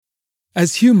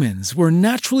As humans, we're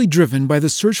naturally driven by the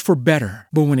search for better.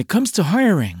 But when it comes to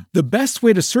hiring, the best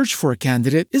way to search for a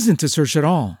candidate isn't to search at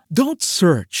all. Don't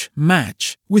search,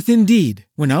 match with Indeed.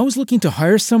 When I was looking to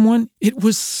hire someone, it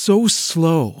was so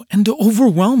slow and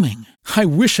overwhelming. I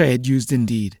wish I had used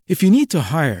Indeed. If you need to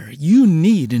hire, you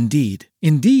need Indeed.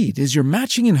 Indeed is your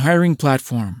matching and hiring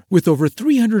platform with over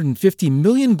 350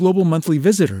 million global monthly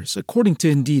visitors, according to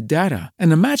Indeed data,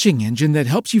 and a matching engine that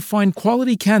helps you find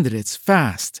quality candidates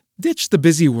fast. Ditch the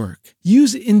busy work.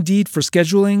 Use Indeed for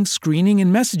scheduling, screening,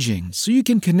 and messaging so you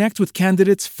can connect with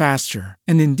candidates faster.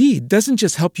 And Indeed doesn't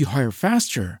just help you hire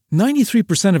faster.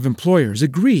 93% of employers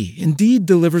agree Indeed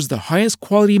delivers the highest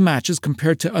quality matches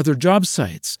compared to other job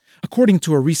sites, according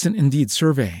to a recent Indeed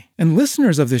survey. And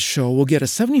listeners of this show will get a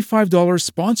 $75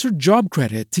 sponsored job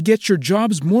credit to get your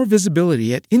jobs more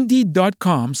visibility at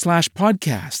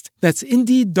Indeed.com/podcast. That's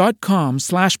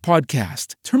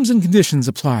Indeed.com/podcast. Terms and conditions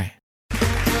apply.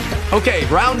 Okay,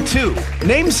 round two.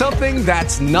 Name something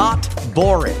that's not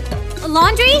boring. A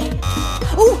laundry?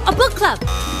 Ooh, a book club.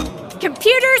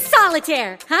 Computer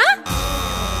solitaire, huh?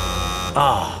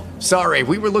 Ah, sorry,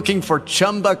 we were looking for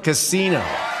Chumba Casino.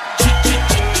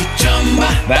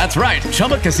 That's right,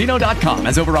 ChumbaCasino.com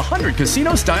has over 100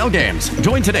 casino-style games.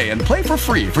 Join today and play for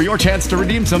free for your chance to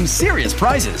redeem some serious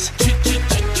prizes.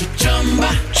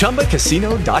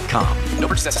 ChumbaCasino.com. No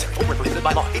purchase necessary. Void where prohibited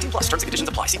by law. 18 plus. Terms and conditions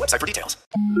apply. See website for details.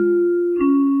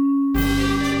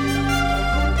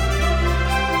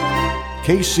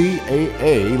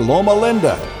 KCAA Loma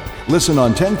Linda. Listen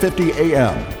on 1050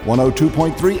 AM,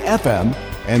 102.3 FM,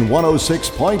 and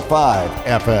 106.5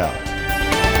 FM.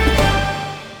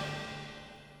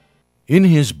 In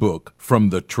his book, From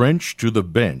the Trench to the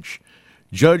Bench,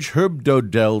 Judge Herb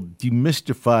Dodell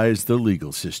demystifies the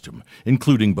legal system,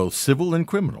 including both civil and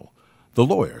criminal, the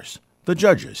lawyers, the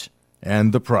judges,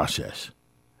 and the process.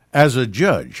 As a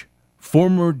judge,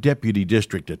 former deputy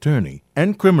district attorney,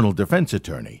 and criminal defense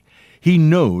attorney, he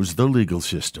knows the legal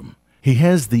system. He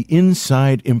has the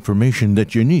inside information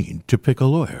that you need to pick a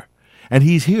lawyer, and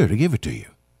he's here to give it to you.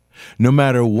 No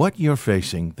matter what you're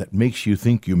facing that makes you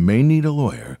think you may need a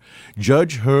lawyer,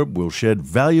 Judge Herb will shed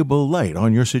valuable light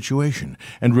on your situation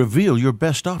and reveal your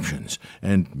best options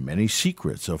and many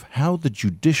secrets of how the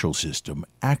judicial system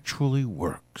actually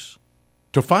works.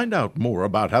 To find out more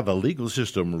about how the legal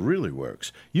system really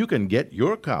works, you can get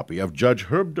your copy of Judge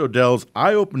Herb Dodell's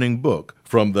eye-opening book,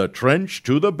 From the Trench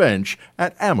to the Bench,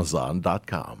 at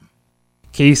Amazon.com.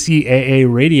 KCAA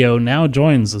Radio now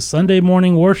joins the Sunday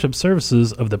morning worship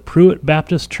services of the Pruitt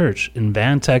Baptist Church in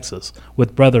Van, Texas,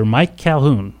 with Brother Mike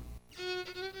Calhoun.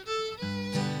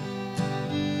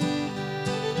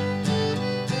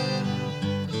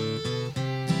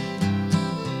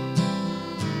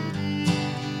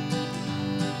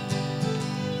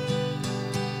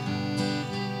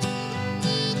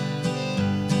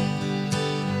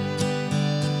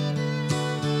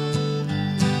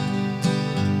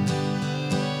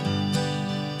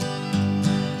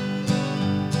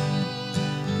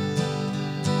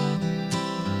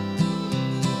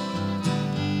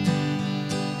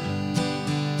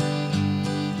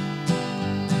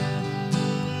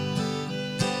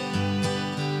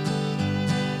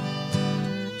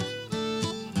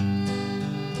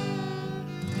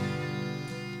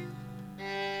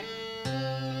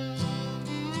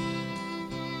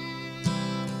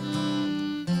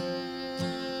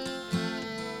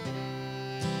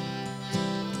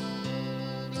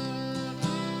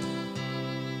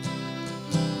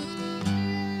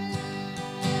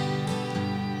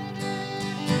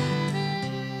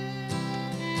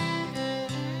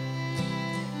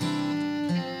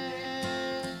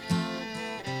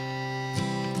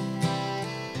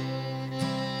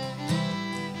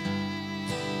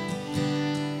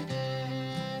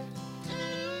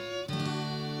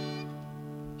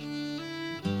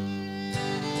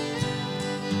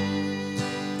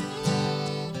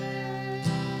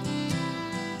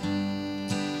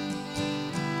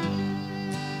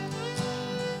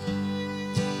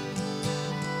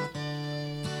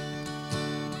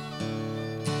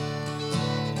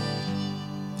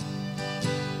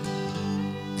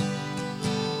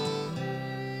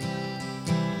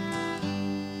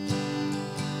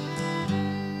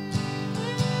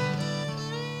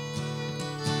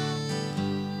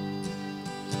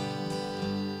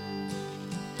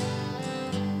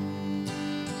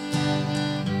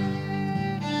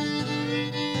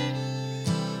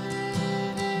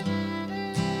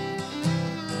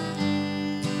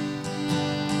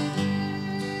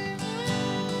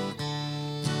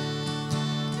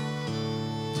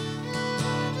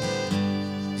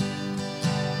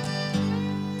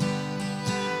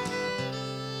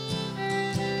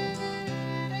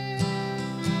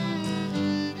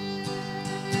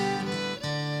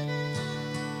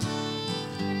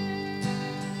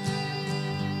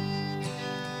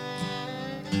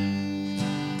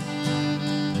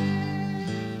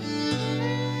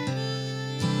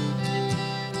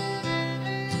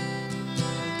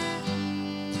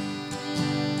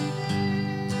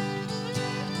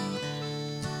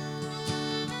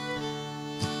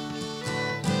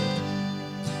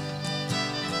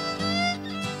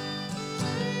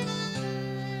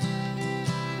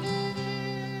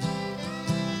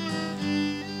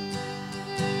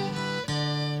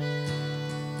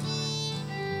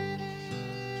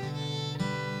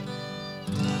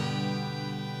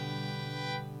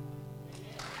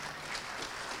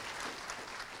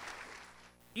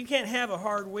 You can't have a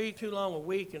hard week, too long a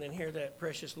week, and then hear that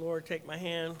precious Lord, take my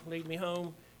hand, lead me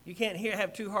home. You can't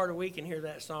have too hard a week and hear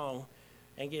that song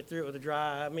and get through it with a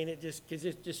dry. I mean, it just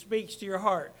speaks to your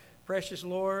heart. Precious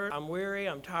Lord, I'm weary,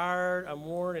 I'm tired, I'm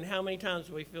worn. And how many times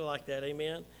do we feel like that?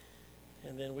 Amen?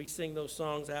 And then we sing those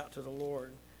songs out to the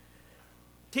Lord.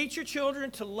 Teach your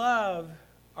children to love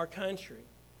our country.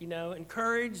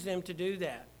 Encourage them to do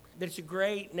that. That it's a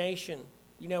great nation.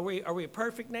 Are we a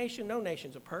perfect nation? No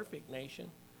nation's a perfect nation.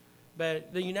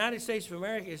 But the United States of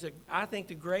America is, I think,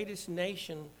 the greatest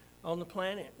nation on the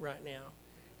planet right now.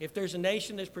 If there's a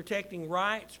nation that's protecting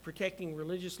rights, protecting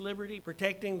religious liberty,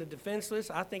 protecting the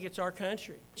defenseless, I think it's our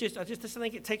country. I just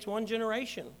think it takes one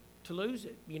generation to lose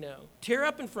it, Tear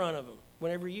up in front of them.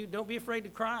 Don't be afraid to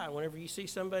cry whenever you see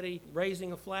somebody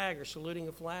raising a flag or saluting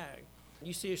a flag.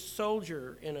 You see a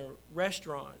soldier in a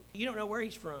restaurant. You don't know where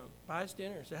he's from. Buy his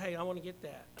dinner. Say, hey, I want to get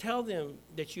that. Tell them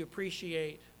that you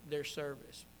appreciate their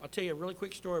service. I'll tell you a really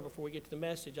quick story before we get to the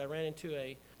message. I ran into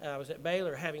I was at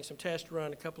Baylor having some test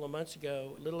run a couple of months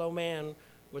ago. A little old man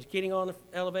was getting on the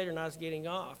elevator and I was getting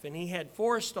off. And he had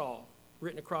Forrestal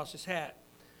written across his hat.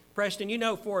 Preston, you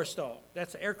know Forrestal.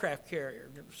 That's an aircraft carrier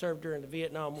that served during the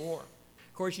Vietnam War.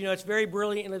 Of course, it's very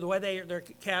brilliant. The way their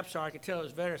caps are, I could tell it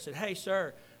was veteran. I said, hey,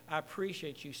 sir, I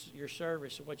appreciate your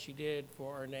service and what you did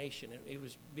for our nation. And he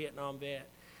was a Vietnam vet.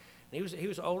 And he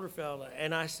was an older fella.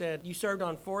 And I said, you served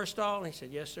on Forrestal? And he said,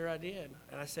 yes, sir, I did.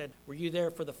 And I said, were you there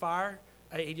for the fire?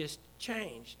 He just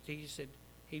changed. He said,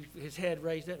 his head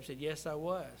raised up and said, yes, I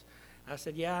was. I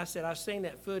said, yeah. I said, I've seen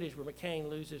that footage where McCain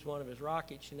loses one of his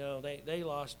rockets. They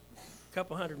lost a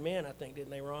couple hundred men, I think,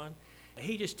 didn't they, Ron?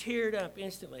 He just teared up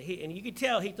instantly. And you could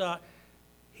tell he thought,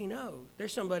 he knows.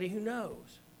 There's somebody who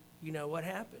knows, what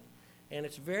happened. And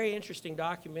it's a very interesting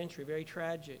documentary, very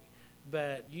tragic.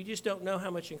 But you just don't know how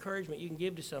much encouragement you can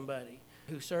give to somebody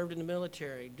who served in the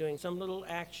military, doing some little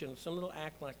action, some little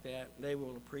act like that. They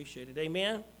will appreciate it.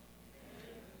 Amen?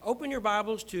 Open your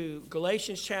Bibles to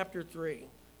Galatians chapter 3.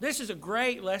 This is a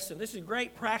great lesson. This is a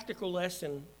great practical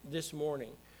lesson this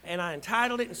morning. And I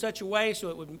entitled it in such a way so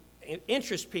it would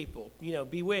interest people,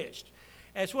 bewitched.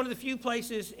 And it's one of the few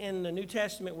places in the New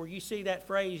Testament where you see that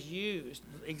phrase used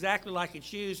exactly like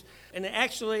it's used. And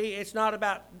actually, it's not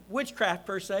about witchcraft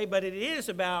per se, but it is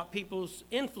about people's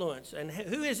influence and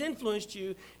who has influenced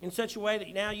you in such a way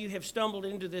that now you have stumbled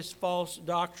into this false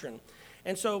doctrine.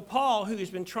 And so Paul, who has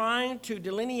been trying to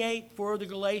delineate for the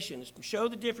Galatians, show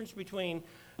the difference between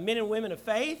men and women of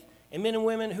faith and men and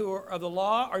women who are of the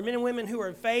law, or men and women who are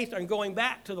of faith and going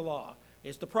back to the law,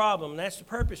 is the problem. And that's the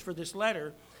purpose for this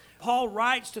letter. Paul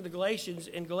writes to the Galatians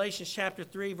in Galatians chapter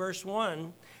 3, verse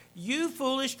 1, you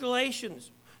foolish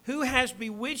Galatians, who has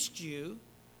bewitched you,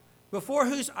 before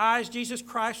whose eyes Jesus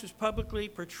Christ was publicly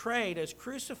portrayed as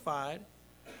crucified?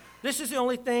 This is the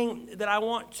only thing that I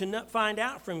want to find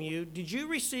out from you. Did you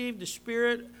receive the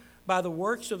Spirit by the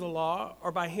works of the law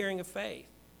or by hearing of faith?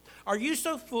 Are you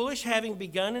so foolish, having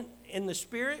begun in the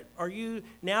Spirit? Are you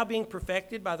now being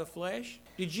perfected by the flesh?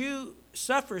 Did you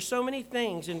suffer so many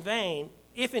things in vain,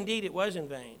 if indeed it was in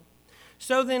vain?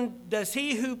 So then, does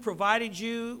he who provided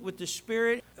you with the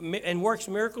Spirit and works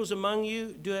miracles among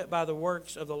you do it by the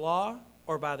works of the law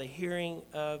or by the hearing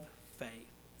of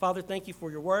faith? Father, thank you for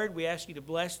your word. We ask you to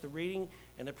bless the reading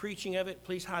and the preaching of it.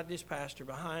 Please hide this pastor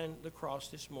behind the cross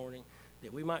this morning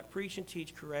that we might preach and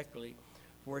teach correctly.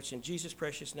 For it's in Jesus'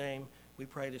 precious name we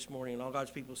pray this morning. And all God's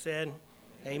people said,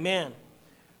 amen.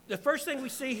 The first thing we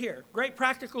see here, great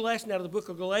practical lesson out of the book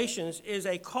of Galatians, is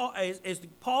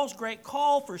Paul's great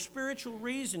call for spiritual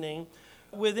reasoning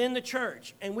within the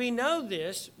church. And we know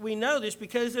this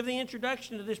because of the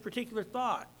introduction to this particular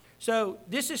thought. So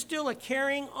this is still a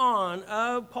carrying on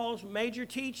of Paul's major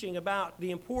teaching about the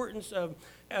importance of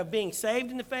being saved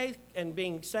in the faith and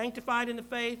being sanctified in the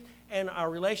faith and our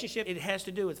relationship. It has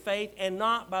to do with faith and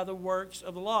not by the works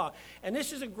of the law. And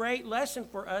this is a great lesson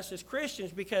for us as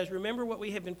Christians, because remember what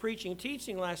we have been preaching and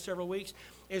teaching the last several weeks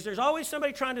is there's always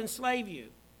somebody trying to enslave you.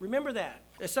 Remember that.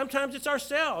 Sometimes it's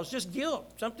ourselves, just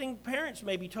guilt. Something parents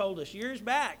maybe told us years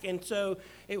back. And so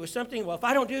it was something, well, if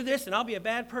I don't do this, then I'll be a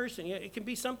bad person. It can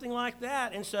be something like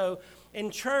that. And so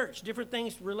in church, different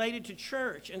things related to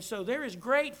church. And so there is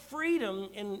great freedom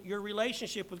in your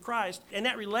relationship with Christ. And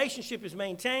that relationship is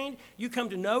maintained. You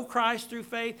come to know Christ through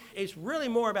faith. It's really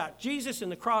more about Jesus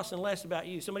and the cross and less about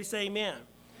you. Somebody say amen.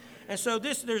 And so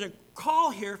there's a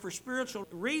call here for spiritual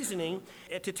reasoning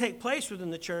to take place within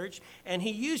the church, and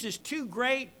he uses two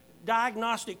great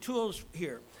diagnostic tools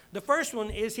here. The first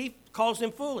one is he calls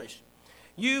them foolish.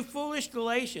 You foolish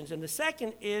Galatians. And the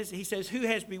second is he says, who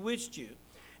has bewitched you?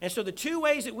 And so the two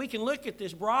ways that we can look at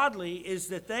this broadly is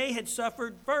that they had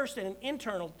suffered first an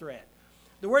internal threat.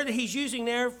 The word that he's using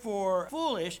there for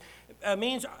foolish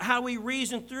means how we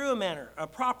reason through a matter, a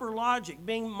proper logic,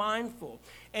 being mindful.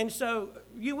 And so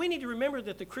we need to remember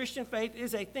that the Christian faith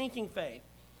is a thinking faith.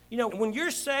 You know, when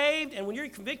you're saved and when you're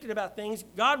convicted about things,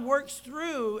 God works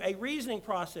through a reasoning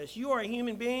process. You are a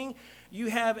human being. You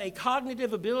have a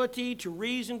cognitive ability to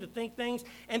reason, to think things.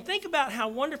 And think about how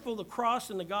wonderful the cross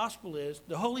and the gospel is,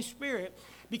 the Holy Spirit,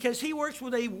 because he works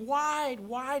with a wide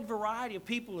variety of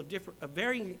people of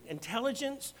varying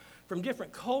intelligence, from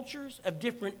different cultures, of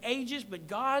different ages, but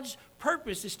God's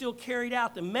purpose is still carried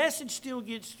out. The message still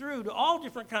gets through to all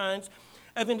different kinds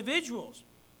of individuals.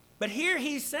 But here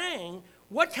he's saying,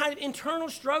 what kind of internal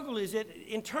struggle is it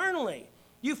internally?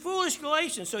 You foolish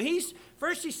Galatians. So he's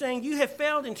saying you have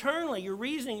failed internally, your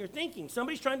reasoning, your thinking.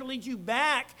 Somebody's trying to lead you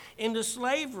back into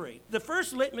slavery. The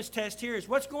first litmus test here is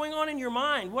what's going on in your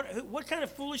mind? What kind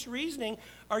of foolish reasoning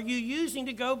are you using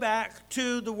to go back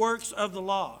to the works of the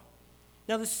law?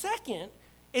 Now the second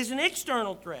is an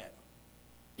external threat.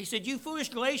 He said, you foolish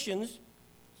Galatians,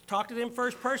 talk to them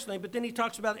first personally, but then he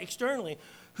talks about it externally.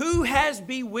 Who has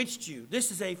bewitched you?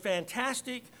 This is a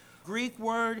fantastic Greek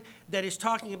word that is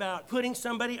talking about putting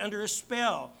somebody under a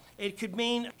spell. It could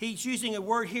mean he's using a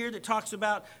word here that talks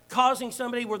about causing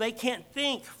somebody where they can't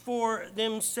think for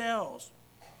themselves.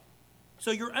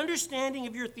 So your understanding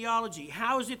of your theology,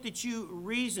 how is it that you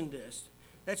reason this?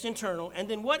 That's internal. And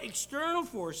then what external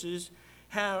forces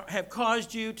have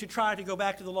caused you to try to go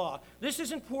back to the law? This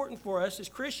is important for us as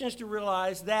Christians to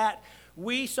realize that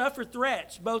we suffer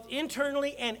threats both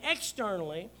internally and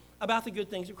externally about the good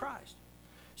things of Christ.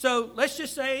 So let's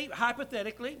just say,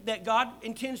 hypothetically, that God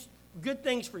intends good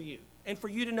things for you and for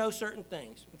you to know certain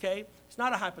things, okay? It's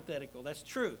not a hypothetical. That's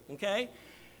truth, okay?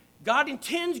 God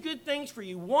intends good things for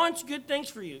you, wants good things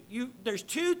for you. There's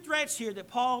two threats here that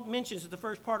Paul mentions at the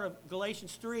first part of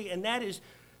Galatians 3, and that is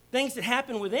things that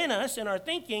happen within us in our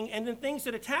thinking and then things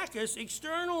that attack us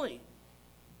externally.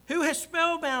 Who has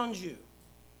spellbound you?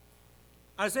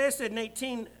 Isaiah said in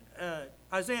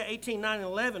Isaiah 18:9 and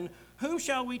 11, whom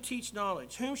shall we teach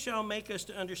knowledge? Whom shall make us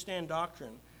to understand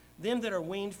doctrine? Them that are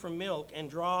weaned from milk and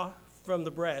draw from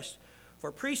the breast.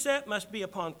 For precept must be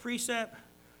upon precept,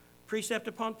 precept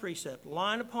upon precept,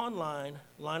 line upon line,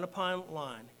 line upon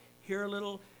line, here a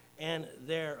little and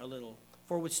there a little.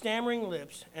 For with stammering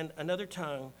lips and another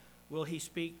tongue will he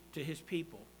speak to his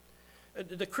people.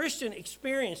 The Christian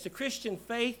experience, the Christian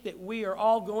faith that we are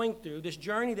all going through, this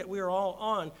journey that we are all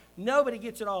on, nobody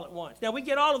gets it all at once. Now, we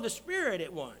get all of the Spirit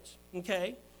at once,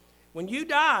 okay? When you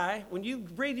die, when you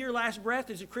breathe your last breath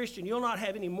as a Christian, you'll not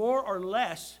have any more or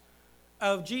less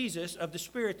of Jesus, of the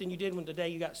Spirit, than you did when the day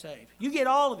you got saved. You get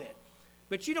all of it,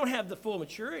 but you don't have the full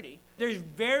maturity. There's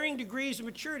varying degrees of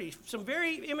maturity. Some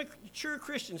very immature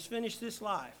Christians finish this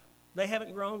life. They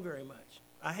haven't grown very much.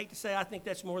 I hate to say I think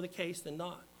that's more the case than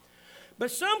not. But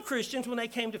some Christians, when they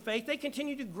came to faith, they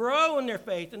continued to grow in their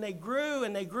faith, and they grew,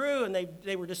 and they grew, and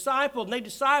they were discipled, and they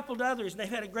discipled others, and they've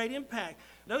had a great impact.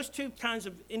 Those two kinds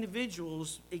of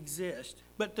individuals exist.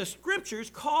 But the Scriptures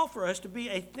call for us to be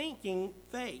a thinking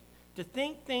faith, to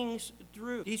think things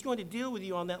through. He's going to deal with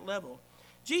you on that level.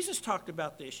 Jesus talked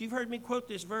about this. You've heard me quote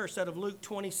this verse out of Luke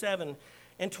 27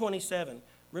 and 27.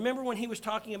 Remember when he was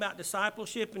talking about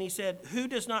discipleship, and he said, who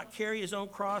does not carry his own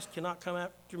cross cannot come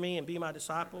after me and be my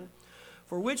disciple?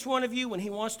 For which one of you, when he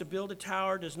wants to build a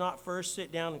tower, does not first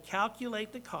sit down and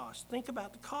calculate the cost? Think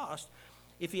about the cost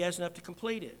if he has enough to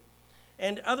complete it.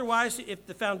 And otherwise, if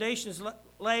the foundation is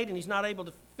laid and he's not able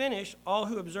to finish, all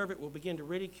who observe it will begin to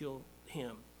ridicule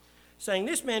him, saying,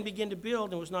 this man began to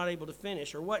build and was not able to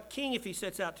finish. Or what king, if he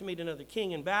sets out to meet another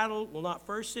king in battle, will not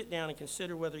first sit down and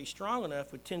consider whether he's strong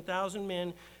enough with 10,000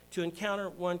 men to encounter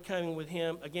one coming with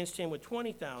him against him with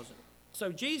 20,000?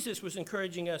 So Jesus was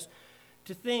encouraging us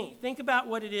to think about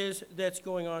what it is that's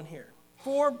going on here.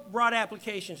 4 broad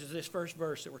applications of this first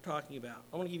verse that we're talking about.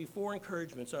 I want to give you 4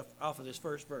 encouragements off of this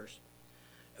first verse.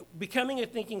 Becoming a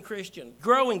thinking Christian,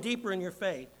 growing deeper in your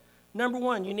faith. Number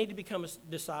 1, you need to become a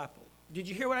disciple. Did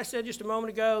you hear what I said just a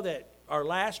moment ago, that our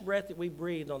last breath that we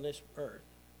breathe on this earth,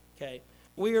 okay,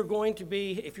 we are going to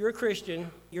be, if you're a Christian,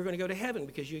 you're going to go to heaven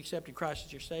because you accepted Christ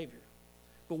as your Savior.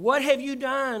 But what have you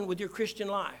done with your Christian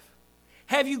life?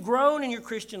 Have you grown in your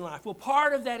Christian life? Well,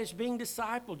 part of that is being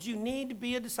discipled. You need to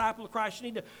be a disciple of Christ. You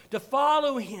need to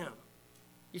follow him.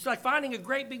 It's like finding a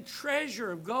great big treasure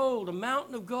of gold, a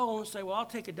mountain of gold, and say, well, I'll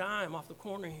take a dime off the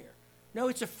corner here. No,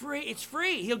 it's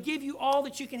free. He'll give you all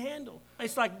that you can handle.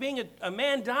 It's like being a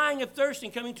man dying of thirst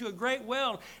and coming to a great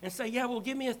well and say, yeah, well,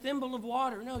 give me a thimble of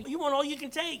water. No, you want all you can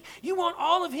take. You want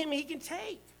all of him he can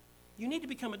take. You need to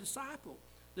become a disciple.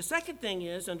 The second thing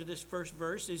is, under this first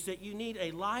verse, is that you need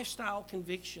a lifestyle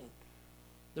conviction.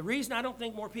 The reason I don't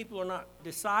think more people are not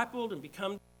discipled and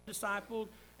become discipled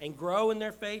and grow in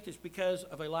their faith is because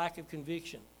of a lack of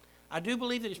conviction. I do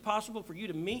believe that it's possible for you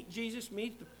to meet Jesus,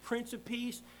 meet the Prince of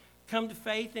Peace, come to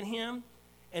faith in him,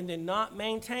 and then not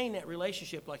maintain that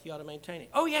relationship like you ought to maintain it.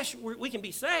 Oh, yes, we can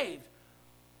be saved.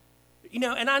 You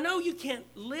know, and I know you can't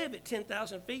live at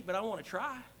 10,000 feet, but I want to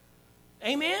try.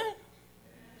 Amen?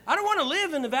 I don't want to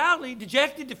live in the valley,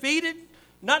 dejected, defeated,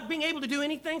 not being able to do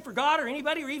anything for God or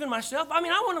anybody or even myself. I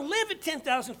mean, I want to live at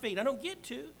 10,000 feet. I don't get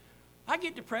to. I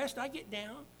get depressed. I get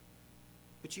down.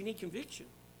 But you need conviction.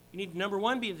 You need, number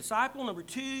one, be a disciple. Number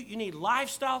two, you need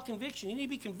lifestyle conviction. You need to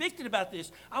be convicted about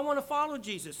this. I want to follow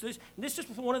Jesus. This is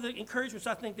one of the encouragements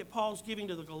I think that Paul's giving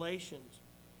to the Galatians.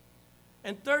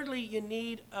 And thirdly, you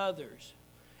need others.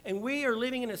 And we are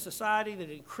living in a society that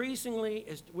increasingly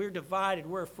we're divided.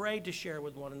 We're afraid to share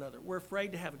with one another. We're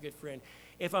afraid to have a good friend.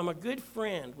 If I'm a good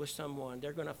friend with someone,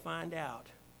 they're going to find out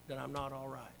that I'm not all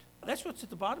right. That's what's at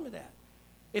the bottom of that.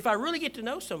 If I really get to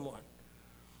know someone.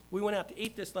 We went out to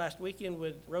eat this last weekend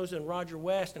with Rosa and Roger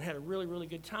West and had a really, really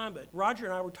good time. But Roger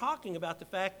and I were talking about the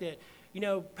fact that, you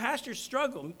know, pastors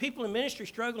struggle. People in ministry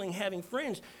struggling having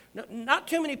friends. Not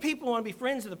too many people want to be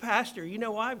friends of the pastor. You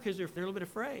know why? Because they're a little bit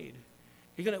afraid.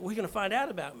 We're going to find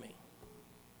out about me.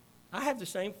 I have the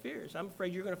same fears. I'm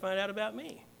afraid you're going to find out about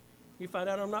me. You find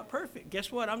out I'm not perfect.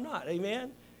 Guess what? I'm not.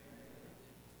 Amen?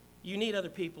 You need other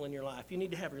people in your life. You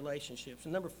need to have relationships.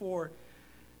 And number four,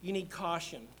 you need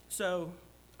caution. So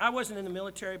I wasn't in the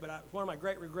military, but one of my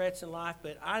great regrets in life,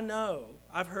 but I know,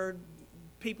 I've heard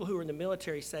people who are in the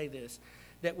military say this,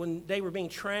 that when they were being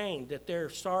trained, that their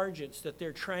sergeants, that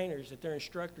their trainers, that their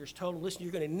instructors told them, listen,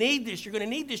 you're going to need this, you're going to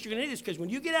need this, you're going to need this, because when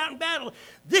you get out in battle,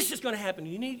 this is going to happen.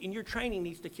 And your training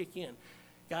needs to kick in.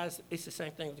 Guys, it's the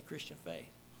same thing with the Christian faith.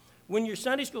 When your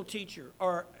Sunday school teacher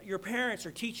or your parents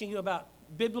are teaching you about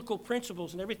biblical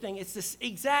principles and everything, it's this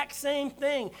exact same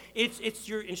thing. It's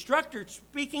your instructor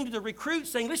speaking to the recruit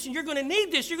saying, listen, you're going to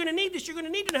need this, you're going to need this, you're going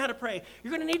to need to know how to pray,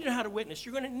 you're going to need to know how to witness,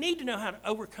 you're going to need to know how to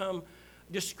overcome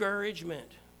discouragement.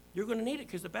 You're going to need it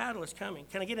because the battle is coming.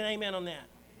 Can I get an amen on that?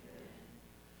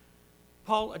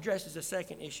 Paul addresses a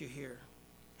second issue here,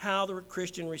 how the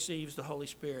Christian receives the Holy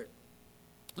Spirit.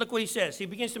 Look what he says. He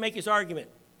begins to make his argument.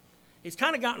 He's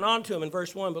kind of gotten on to him in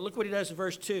verse 1, but look what he does in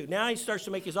verse 2. Now he starts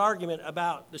to make his argument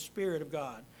about the Spirit of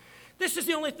God. This is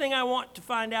the only thing I want to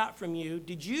find out from you.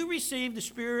 Did you receive the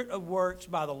Spirit of works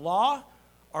by the law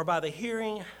or by the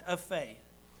hearing of faith?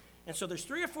 And so there's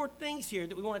 3 or 4 things here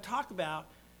that we want to talk about.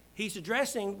 He's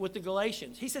addressing with the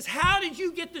Galatians. He says, how did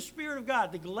you get the Spirit of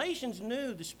God? The Galatians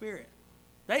knew the Spirit.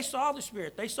 They saw the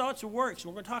Spirit. They saw its works.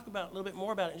 We're going to talk about a little bit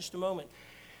more about it in just a moment.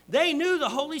 They knew the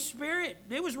Holy Spirit.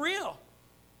 It was real.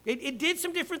 It did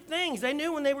some different things. They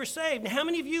knew when they were saved. Now, how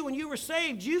many of you, when you were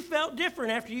saved, you felt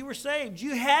different after you were saved?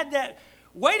 You had that,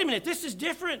 wait a minute, this is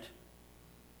different.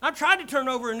 I've tried to turn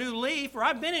over a new leaf, or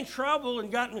I've been in trouble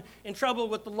and gotten in trouble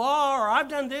with the law, or I've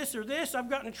done this or this.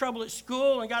 I've gotten in trouble at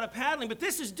school and got a paddling, but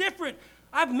this is different.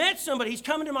 I've met somebody. He's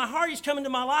come into my heart. He's come into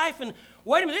my life, and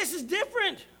wait a minute, this is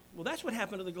different. Well, that's what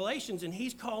happened to the Galatians, and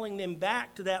he's calling them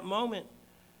back to that moment.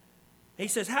 He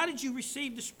says, how did you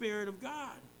receive the Spirit of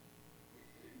God?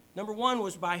 Number 1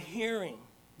 was by hearing.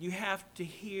 You have to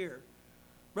hear.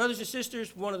 Brothers and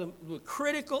sisters, one of the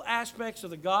critical aspects of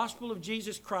the gospel of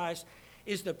Jesus Christ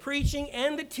is the preaching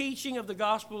and the teaching of the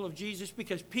gospel of Jesus,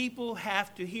 because people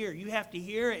have to hear. You have to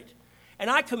hear it. And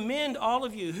I commend all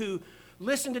of you who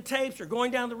listen to tapes or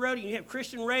going down the road and you have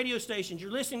Christian radio stations,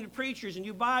 you're listening to preachers and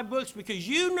you buy books because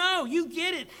you know, you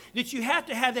get it, that you have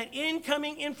to have that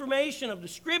incoming information of the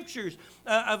scriptures.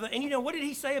 And you know, what did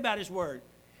he say about his word?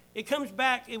 It comes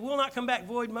back, it will not come back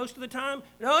void most of the time.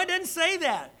 No, it doesn't say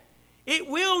that. It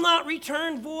will not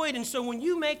return void. And so when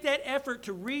you make that effort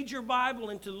to read your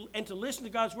Bible and to listen to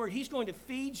God's word, he's going to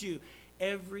feed you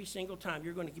every single time.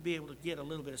 You're going to be able to get a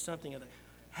little bit of something of it.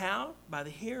 How? By the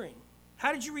hearing.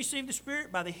 How did you receive the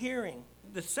Spirit? By the hearing.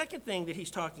 The second thing that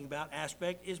he's talking about,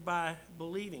 aspect, is by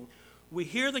believing. We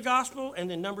hear the gospel, and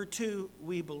then number 2,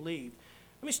 we believe.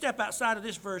 Let me step outside of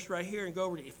this verse right here and go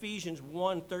over to Ephesians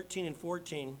 1, 13 and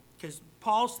 14, because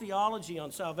Paul's theology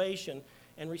on salvation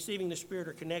and receiving the Spirit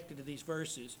are connected to these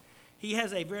verses. He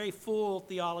has a very full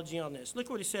theology on this.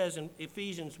 Look what he says in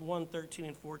Ephesians 1, 13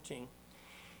 and 14.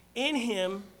 In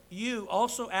him, you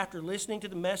also, after listening to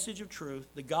the message of truth,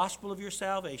 the gospel of your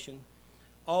salvation,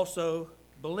 also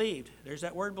believed. There's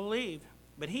that word believed.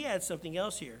 But he adds something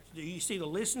else here. You see the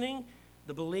listening,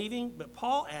 the believing, but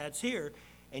Paul adds here,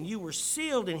 and you were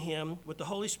sealed in him with the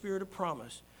Holy Spirit of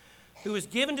promise, who was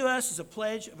given to us as a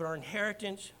pledge of our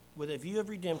inheritance with a view of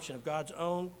redemption of God's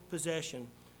own possession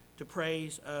to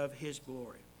praise of his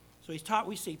glory. So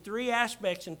we see three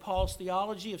aspects in Paul's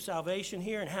theology of salvation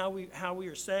here and how we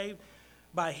are saved.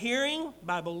 By hearing,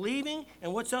 by believing,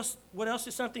 and what else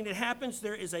is something that happens?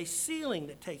 There is a sealing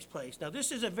that takes place. Now,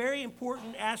 this is a very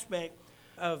important aspect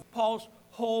of Paul's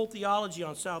whole theology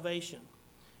on salvation.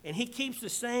 And he keeps the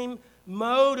same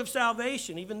mode of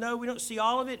salvation, even though we don't see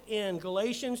all of it in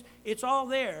Galatians. It's all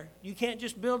there. You can't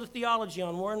just build a theology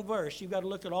on one verse. You've got to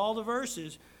look at all the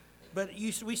verses. But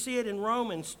we see it in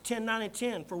Romans 10, 9, and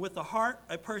 10. For with the heart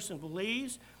a person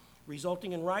believes,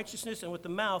 resulting in righteousness, and with the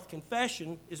mouth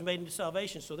confession is made into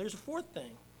salvation. So there's a fourth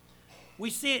thing.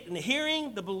 We see it in the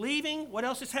hearing, the believing. What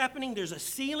else is happening? There's a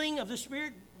sealing of the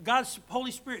Spirit. God's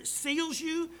Holy Spirit seals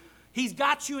you. He's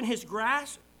got you in his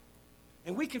grasp.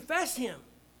 And we confess him.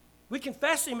 We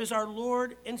confess him as our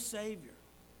Lord and Savior.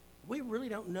 We really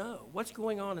don't know what's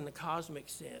going on in the cosmic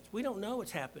sense. We don't know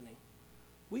what's happening.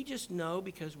 We just know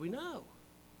because we know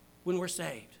when we're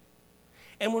saved.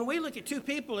 And when we look at two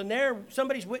people and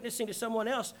somebody's witnessing to someone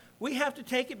else, we have to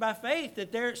take it by faith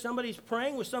that somebody's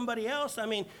praying with somebody else. I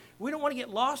mean, we don't want to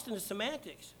get lost in the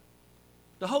semantics.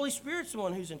 The Holy Spirit's the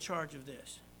one who's in charge of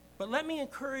this. But let me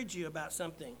encourage you about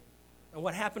something and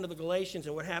what happened to the Galatians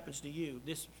and what happens to you,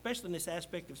 especially in this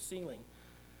aspect of sealing.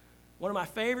 One of my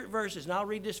favorite verses, and I'll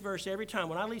read this verse every time.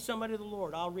 When I lead somebody to the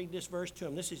Lord, I'll read this verse to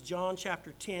them. This is John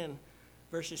chapter 10,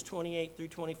 verses 28 through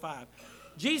 25.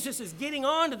 Jesus is getting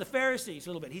on to the Pharisees a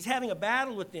little bit. He's having a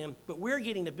battle with them, but we're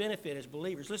getting the benefit as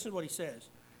believers. Listen to what he says.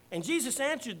 And Jesus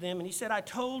answered them, and he said, I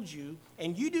told you,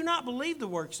 and you do not believe the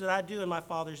works that I do in my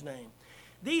Father's name.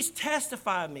 These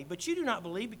testify of me, but you do not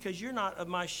believe because you're not of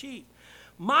my sheep.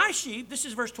 My sheep, this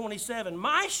is verse 27,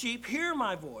 my sheep hear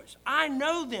my voice. I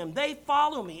know them, they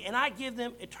follow me, and I give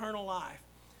them eternal life.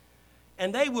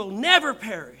 And they will never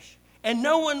perish, and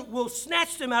no one will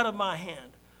snatch them out of my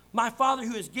hand. My Father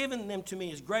who has given them to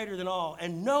me is greater than all,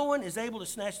 and no one is able to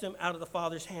snatch them out of the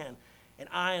Father's hand. And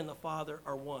I and the Father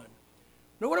are one.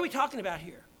 Now, what are we talking about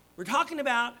here? We're talking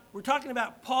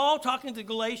about Paul talking to the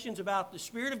Galatians about the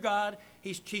Spirit of God.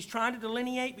 He's trying to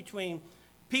delineate between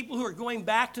people who are going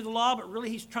back to the law, but really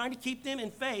he's trying to keep them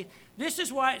in faith. This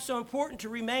is why it's so important to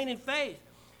remain in faith.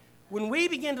 When we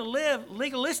begin to live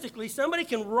legalistically, somebody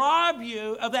can rob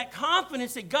you of that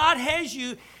confidence that God has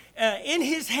you in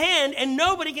his hand, and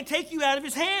nobody can take you out of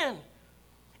his hand.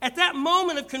 At that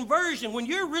moment of conversion, when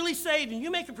you're really saved and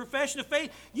you make a profession of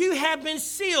faith, you have been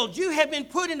sealed. You have been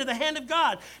put into the hand of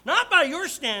God. Not by your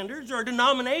standards or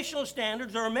denominational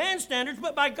standards or man's standards,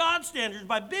 but by God's standards,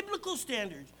 by biblical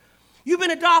standards. You've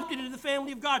been adopted into the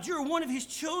family of God. You're one of his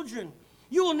children.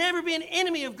 You will never be an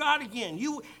enemy of God again.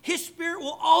 His Spirit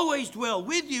will always dwell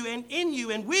with you and in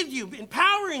you and with you,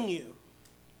 empowering you.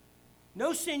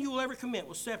 No sin you will ever commit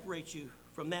will separate you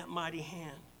from that mighty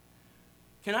hand.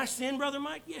 Can I sin, Brother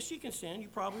Mike? Yes, you can sin. You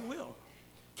probably will.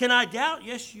 Can I doubt?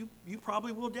 Yes, you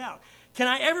probably will doubt. Can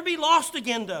I ever be lost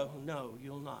again, though? No,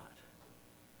 you'll not.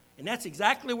 And that's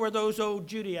exactly where those old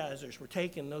Judaizers were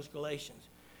taking those Galatians,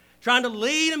 trying to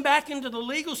lead them back into the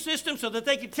legal system so that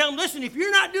they could tell them, listen, if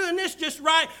you're not doing this just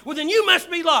right, well, then you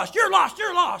must be lost. You're lost.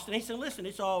 You're lost. And he said, listen,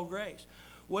 it's all grace.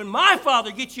 When my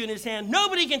Father gets you in his hand,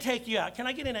 nobody can take you out. Can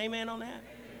I get an amen on that? Amen.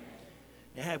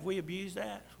 Now, have we abused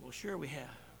that? Well, sure we have.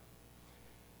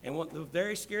 And the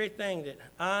very scary thing that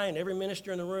I and every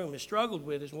minister in the room has struggled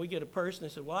with is when we get a person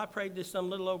that says, well, I prayed this some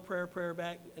little old prayer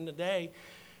back in the day.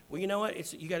 Well, you know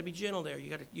what? You got to be gentle there.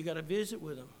 You got to visit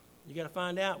with them. You got to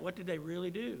find out, what did they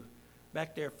really do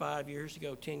back there 5 years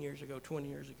ago, 10 years ago, 20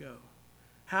 years ago?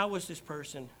 How was this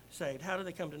person saved? How did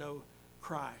they come to know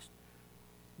Christ?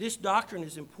 This doctrine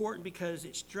is important because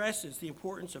it stresses the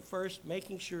importance of first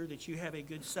making sure that you have a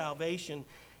good salvation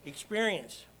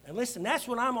experience. And listen, that's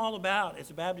what I'm all about as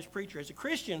a Baptist preacher, as a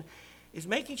Christian, is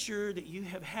making sure that you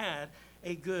have had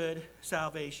a good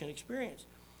salvation experience.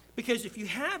 Because if you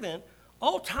haven't,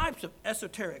 all types of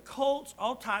esoteric cults,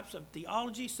 all types of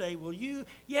theology say, well,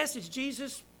 yes, it's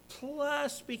Jesus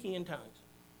plus speaking in tongues.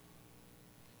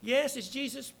 Yes, it's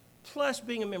Jesus plus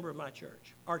being a member of my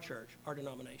church, our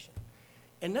denomination.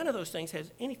 And none of those things has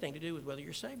anything to do with whether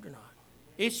you're saved or not.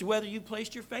 It's whether you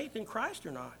placed your faith in Christ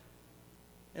or not.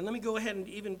 And let me go ahead and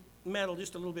even meddle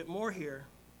just a little bit more here.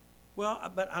 Well,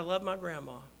 but I love my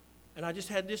grandma. And I just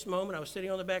had this moment. I was sitting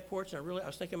on the back porch, and I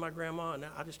was thinking of my grandma, and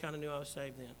I just kind of knew I was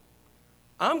saved then.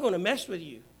 I'm going to mess with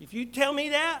you. If you tell me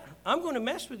that, I'm going to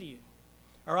mess with you.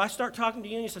 Or I start talking to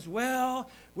you, and he says, well,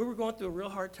 we were going through a real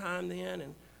hard time then,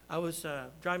 and I was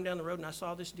driving down the road, and I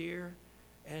saw this deer,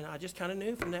 and I just kind of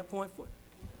knew from that point forward.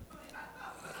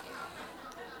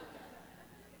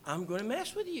 I'm going to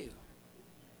mess with you.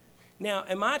 Now,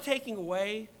 am I taking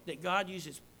away that God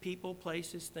uses people,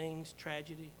 places, things,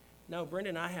 tragedy? No, Brenda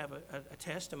and I have a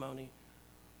testimony.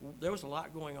 There was a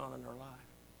lot going on in our life.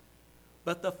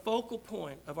 But the focal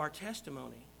point of our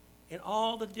testimony and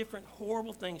all the different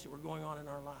horrible things that were going on in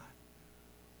our life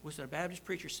was that a Baptist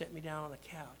preacher set me down on a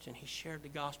couch and he shared the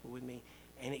gospel with me.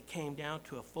 And it came down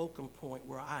to a focal point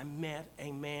where I met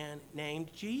a man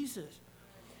named Jesus.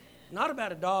 Not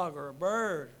about a dog or a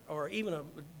bird or even a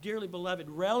dearly beloved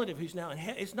relative who's now in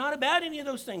heaven. It's not about any of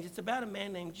those things. It's about a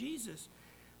man named Jesus.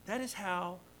 That is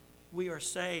how we are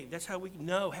saved. That's how we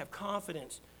know, have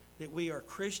confidence that we are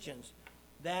Christians.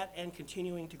 That and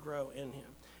continuing to grow in him.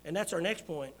 And that's our next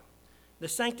point. The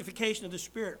sanctification of the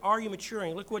Spirit. Are you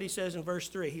maturing? Look what he says in verse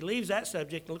 3. He leaves that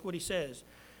subject and look what he says.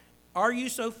 Are you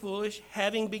so foolish,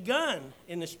 having begun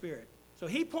in the Spirit? So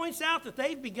he points out that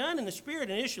they've begun in the Spirit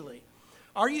initially.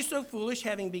 Are you so foolish,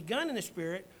 having begun in the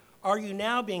Spirit, are you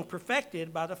now being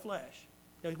perfected by the flesh?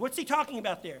 Now, what's he talking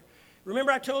about there?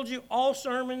 Remember I told you all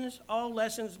sermons, all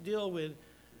lessons deal with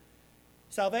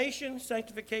salvation,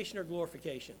 sanctification, or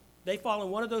glorification. They fall in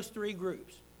one of those three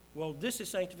groups. Well, this is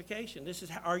sanctification. This is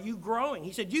how, are you growing?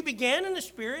 He said, you began in the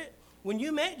Spirit. When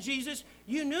you met Jesus,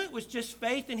 you knew it was just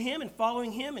faith in him and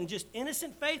following him and just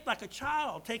innocent faith like a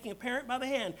child taking a parent by the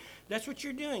hand. That's what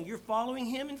you're doing. You're following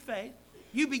him in faith.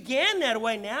 You began that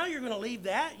way. Now you're going to leave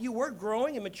that. You were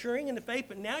growing and maturing in the faith,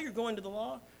 but now you're going to the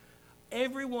law.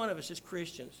 Every one of us as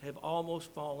Christians have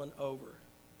almost fallen over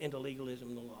into legalism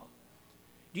and the law.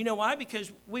 Do you know why?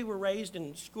 Because we were raised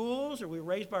in schools or we were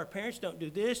raised by our parents, don't do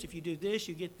this. If you do this,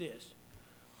 you get this.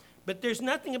 But there's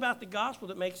nothing about the gospel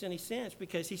that makes any sense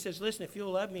because he says, listen, if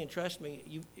you'll love me and trust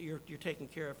me, you're taken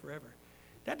care of forever.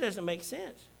 That doesn't make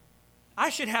sense. I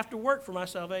should have to work for my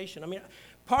salvation. I mean,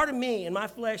 part of me and my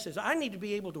flesh says, I need to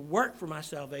be able to work for my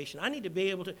salvation. I need to be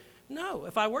able to. No,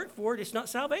 if I work for it, it's not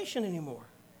salvation anymore.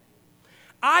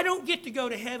 I don't get to go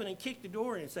to heaven and kick the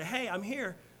door in and say, hey, I'm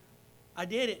here. I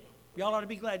did it. Y'all ought to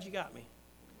be glad you got me.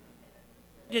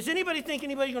 Does anybody think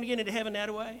anybody's going to get into heaven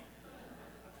that way?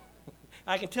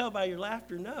 I can tell by your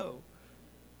laughter, no.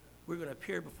 We're going to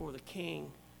appear before the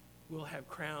King. We'll have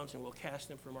crowns and we'll cast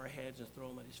them from our heads and throw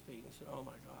them at his feet and say, oh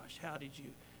my gosh, how did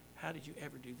you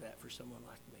ever do that for someone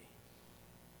like me?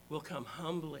 We'll come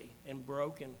humbly and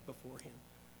broken before him.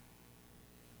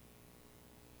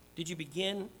 Did you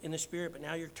begin in the Spirit, but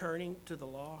now you're turning to the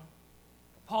law?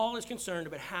 Paul is concerned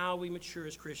about how we mature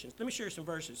as Christians. Let me share some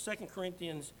verses. 2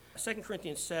 Corinthians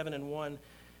 7:1.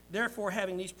 Therefore,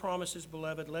 having these promises,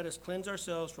 beloved, let us cleanse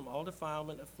ourselves from all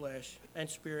defilement of flesh and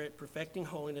spirit, perfecting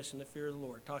holiness in the fear of the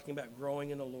Lord, talking about growing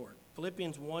in the Lord.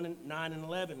 Philippians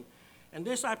 1:9-11. And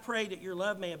this I pray, that your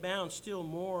love may abound still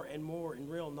more and more in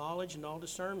real knowledge and all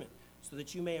discernment, so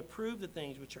that you may approve the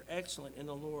things which are excellent in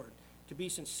the Lord, to be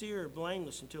sincere,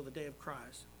 blameless until the day of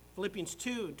Christ. Philippians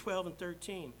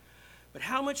 2:12-13. But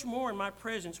how much more in my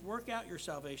presence work out your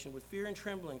salvation with fear and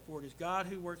trembling, for it is God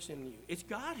who works in you. It's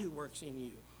God who works in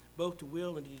you, both to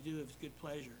will and to do of his good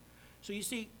pleasure. So you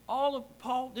see, all of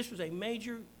Paul, this was a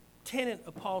major tenet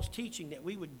of Paul's teaching, that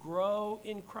we would grow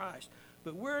in Christ.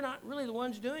 But we're not really the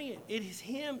ones doing it. It is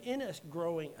him in us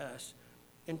growing us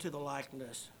into the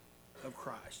likeness of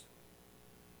Christ.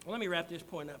 Well, let me wrap this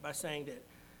point up by saying that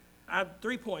I have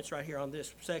 3 points right here on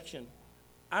this section.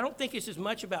 I don't think it's as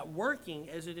much about working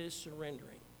as it is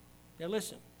surrendering. Now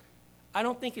listen, I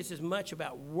don't think it's as much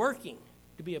about working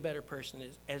to be a better person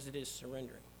as it is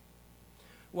surrendering.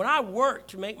 When I work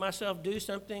to make myself do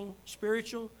something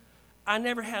spiritual, I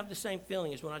never have the same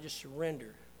feeling as when I just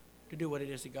surrender to do what it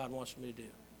is that God wants me to do.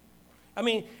 I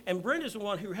mean, and Brenda's the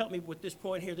one who helped me with this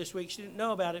point here this week. She didn't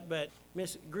know about it, but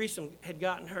Miss Greasom had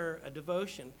gotten her a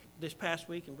devotion this past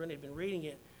week, and Brenda had been reading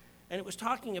it. And it was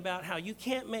talking about how you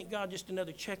can't make God just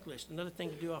another checklist, another thing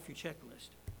to do off your checklist.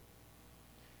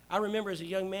 I remember as a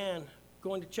young man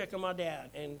going to check on my dad,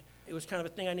 and it was kind of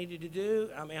a thing I needed to do.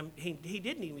 I mean, he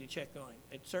did need me to check on him.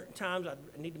 At certain times,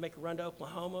 I'd need to make a run to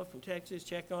Oklahoma from Texas,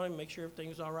 check on him, make sure everything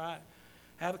was all right,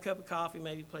 have a cup of coffee,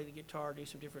 maybe play the guitar, do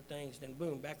some different things, then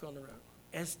boom, back on the road.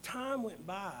 As time went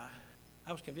by,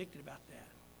 I was convicted about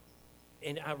that.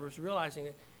 And I was realizing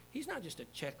that he's not just a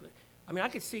checklist. I mean, I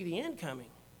could see the end coming.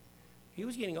 He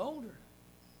was getting older.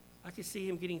 I could see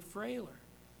him getting frailer.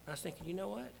 I was thinking, you know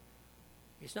what?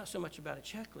 It's not so much about a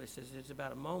checklist as it's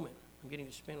about a moment I'm getting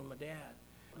to spend with my dad.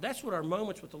 That's what our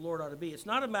moments with the Lord ought to be. It's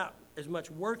not about as much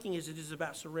working as it is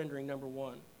about surrendering, number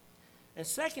one. And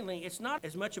secondly, it's not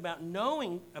as much about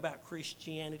knowing about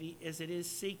Christianity as it is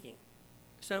seeking.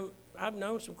 I've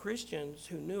known some Christians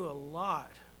who knew a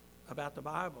lot about the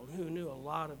Bible, who knew a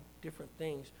lot of different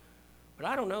things, but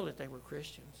I don't know that they were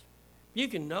Christians. You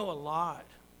can know a lot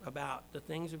about the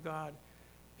things of God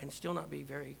and still not be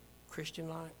very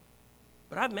Christian-like.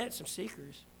 But I've met some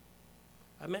seekers.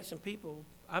 I've met some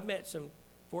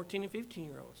 14 and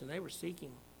 15-year-olds, and they were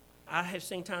seeking. I have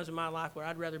seen times in my life where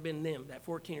I'd rather been them, that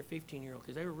 14 or 15-year-old,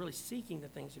 because they were really seeking the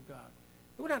things of God.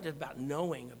 We're not just about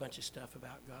knowing a bunch of stuff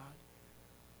about God.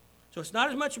 So it's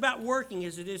not as much about working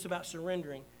as it is about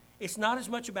surrendering. It's not as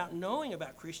much about knowing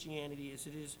about Christianity as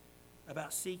it is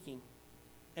about seeking.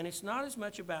 And it's not as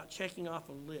much about checking off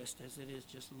a list as it is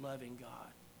just loving God.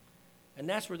 And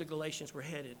that's where the Galatians were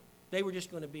headed. They were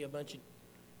just going to be a bunch of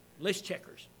list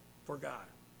checkers for God.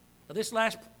 Now, this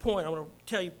last point I want to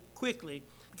tell you quickly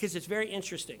because it's very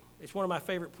interesting. It's one of my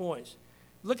favorite points.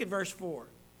 Look at verse 4.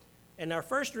 In our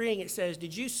first reading, it says,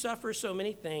 "Did you suffer so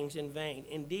many things in vain?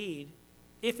 Indeed,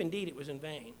 if indeed it was in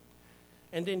vain."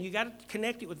 And then you got to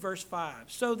connect it with verse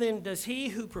 5. "So then, does he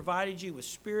who provided you with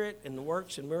spirit and the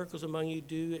works and miracles among you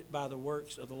do it by the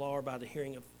works of the law or by the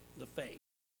hearing of the faith?"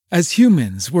 As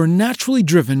humans, we're naturally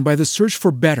driven by the search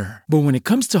for better. But when it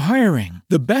comes to hiring,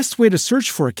 the best way to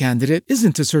search for a candidate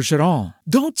isn't to search at all.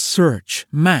 Don't search,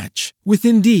 match with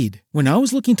Indeed. When I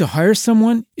was looking to hire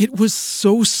someone, it was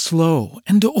so slow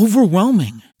and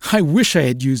overwhelming. I wish I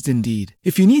had used Indeed.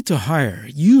 If you need to hire,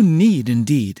 you need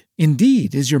Indeed.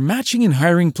 Indeed is your matching and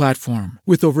hiring platform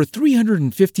with over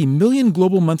 350 million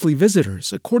global monthly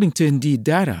visitors, according to Indeed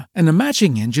data, and a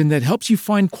matching engine that helps you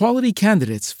find quality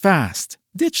candidates fast.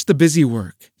 Ditch the busy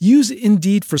work. Use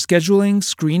Indeed for scheduling,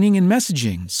 screening, and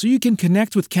messaging so you can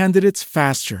connect with candidates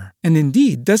faster. And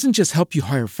Indeed doesn't just help you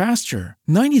hire faster.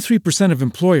 93% of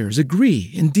employers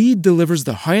agree Indeed delivers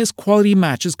the highest quality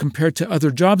matches compared to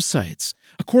other job sites,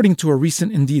 according to a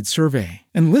recent Indeed survey.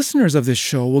 And listeners of this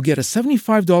show will get a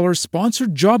 $75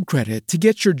 sponsored job credit to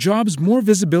get your jobs more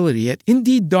visibility at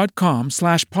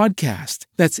Indeed.com/podcast.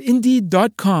 That's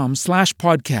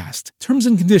Indeed.com/podcast. Terms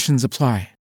and conditions apply.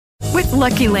 With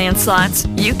Lucky Land Slots,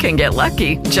 you can get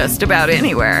lucky just about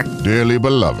anywhere. Dearly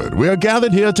beloved, we are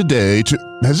gathered here today to...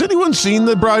 Has anyone seen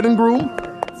the bride and groom?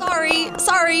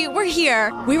 Sorry, we're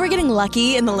here. We were getting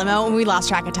lucky in the limo and we lost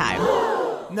track of time.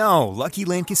 No, Lucky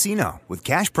Land Casino, with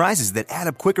cash prizes that add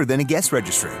up quicker than a guest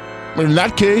registry. In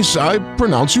that case, I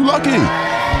pronounce you lucky.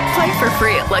 Play for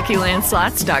free at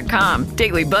LuckyLandSlots.com.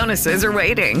 Daily bonuses are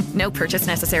waiting. No purchase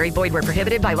necessary. Void where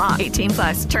prohibited by law.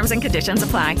 18+. Terms and conditions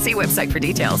apply. See website for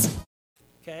details.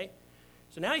 Okay?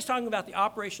 So now he's talking about the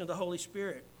operation of the Holy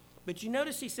Spirit. But you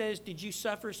notice he says, "Did you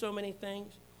suffer so many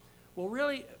things?" Well,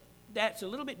 really, that's a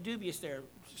little bit dubious there.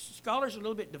 Scholars are a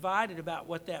little bit divided about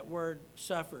what that word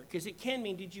suffer, because it can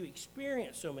mean, did you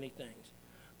experience so many things?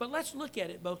 But let's look at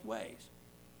it both ways.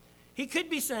 He could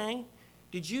be saying,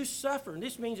 did you suffer? And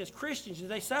this means as Christians, did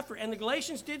they suffer? And the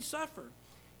Galatians did suffer.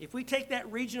 If we take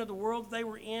that region of the world they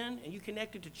were in and you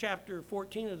connect it to chapter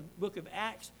 14 of the book of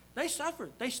Acts, they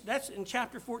suffered. That's in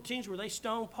chapter 14 where they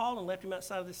stoned Paul and left him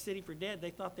outside of the city for dead.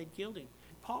 They thought they'd killed him.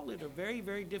 Paul lived a very,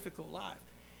 very difficult life.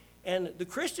 And the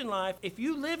Christian life, if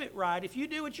you live it right, if you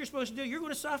do what you're supposed to do, you're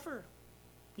going to suffer.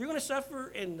 You're going to suffer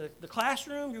in the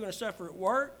classroom. You're going to suffer at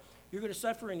work. You're going to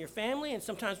suffer in your family and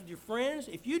sometimes with your friends.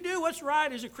 If you do what's right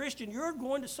as a Christian, you're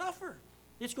going to suffer.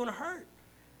 It's going to hurt.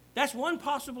 That's one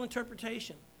possible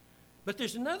interpretation. But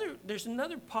there's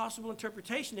another possible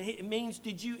interpretation. It means,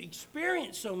 did you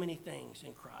experience so many things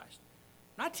in Christ?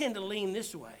 And I tend to lean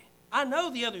this way. I know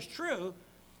the other's true,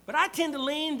 but I tend to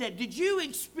lean that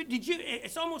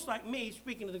it's almost like me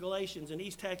speaking to the Galatians and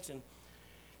East Texan.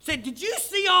 Said, did you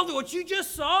see what you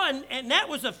just saw and that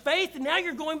was a faith and now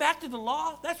you're going back to the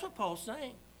law? That's what Paul's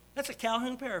saying. That's a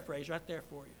Calhoun paraphrase right there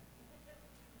for you.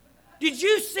 Did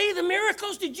you see the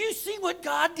miracles? Did you see what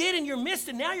God did in your midst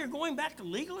and now you're going back to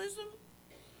legalism?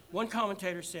 One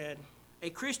commentator said,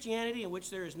 a Christianity in which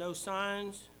there is no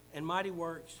signs and mighty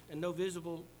works and no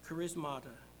visible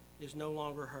charismata is no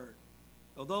longer heard.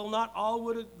 Although not all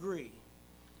would agree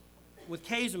with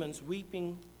Caseman's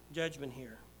weeping judgment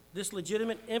here. This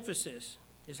legitimate emphasis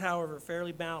is, however,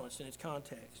 fairly balanced in its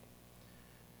context.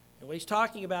 And what he's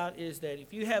talking about is that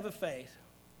if you have a faith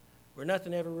where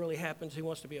nothing ever really happens, who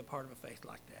wants to be a part of a faith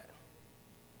like that?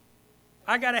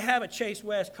 I got to have a Chase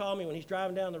West call me when he's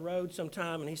driving down the road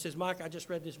sometime, and he says, Mike, I just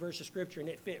read this verse of Scripture, and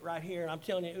it fit right here. And I'm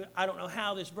telling you, I don't know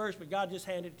how this verse, but God just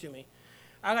handed it to me.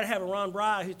 I got to have a Ron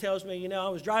Bry who tells me, I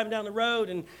was driving down the road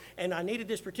and I needed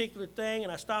this particular thing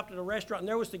and I stopped at a restaurant and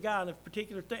there was the guy in the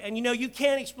particular thing. And you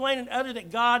can't explain it other than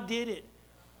God did it.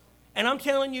 And I'm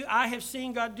telling you, I have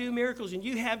seen God do miracles and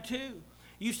you have too.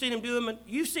 You've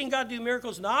seen God do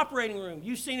miracles in the operating room.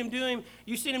 You've seen him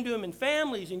do them in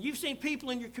families, and you've seen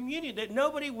people in your community that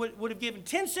nobody would have given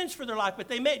 10 cents for their life, but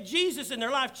they met Jesus and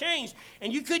their life changed.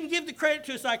 And you couldn't give the credit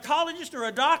to a psychologist or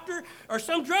a doctor or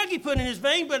some drug he put in his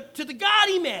vein, but to the God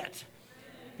he met.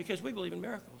 Because we believe in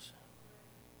miracles.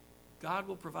 God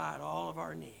will provide all of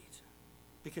our needs.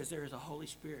 because there is a Holy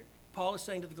Spirit. Paul is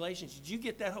saying to the Galatians, did you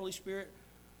get that Holy Spirit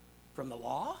from the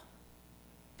law,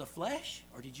 the flesh,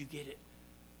 or did you get it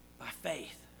by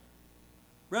faith?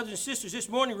 Brothers and sisters, this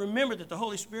morning, remember that the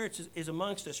Holy Spirit is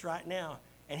amongst us right now,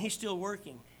 and he's still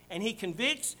working. And he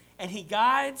convicts, and he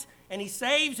guides, and he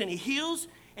saves, and he heals,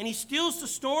 and he stills the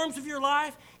storms of your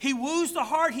life. He woos the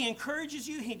heart. He encourages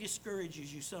you. He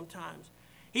discourages you sometimes.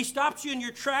 He stops you in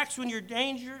your tracks when you're in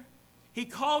danger. He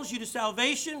calls you to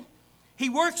salvation. He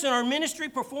works in our ministry,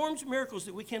 performs miracles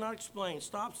that we cannot explain,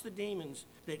 stops the demons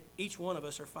that each one of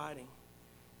us are fighting.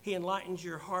 He enlightens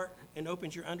your heart and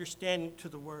opens your understanding to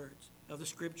the words of the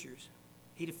Scriptures.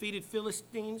 He defeated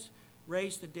Philistines,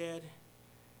 raised the dead,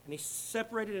 and he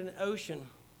separated an ocean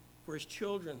for his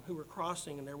children who were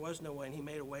crossing, and there was no way, and he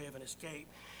made a way of an escape.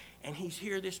 And he's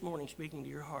here this morning speaking to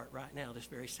your heart right now, this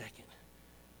very second.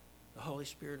 The Holy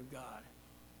Spirit of God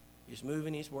is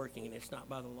moving, he's working, and it's not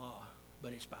by the law,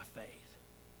 but it's by faith.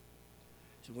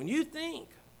 So when you think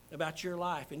about your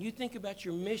life and you think about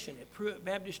your mission at Pruitt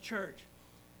Baptist Church,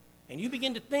 and you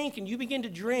begin to think and you begin to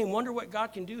dream, wonder what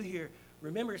God can do here,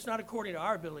 remember it's not according to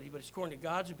our ability, but it's according to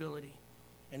God's ability,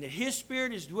 and that his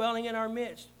Spirit is dwelling in our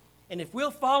midst. And if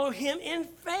we'll follow him in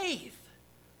faith,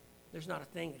 there's not a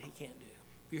thing that he can't do.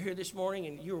 If you're here this morning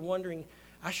and you're wondering,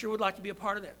 I sure would like to be a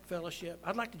part of that fellowship.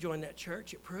 I'd like to join that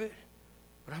church at Pruitt,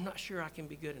 but I'm not sure I can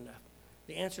be good enough.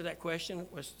 The answer to that question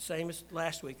was the same as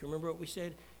last week. Remember what we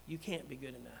said? You can't be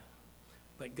good enough.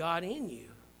 But God in you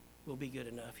will be good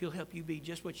enough. He'll help you be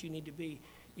just what you need to be.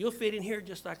 You'll fit in here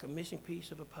just like a missing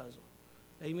piece of a puzzle.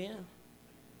 Amen?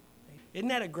 Isn't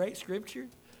that a great scripture?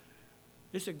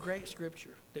 This is a great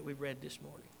scripture that we've read this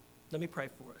morning. Let me pray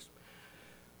for us.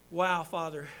 Wow,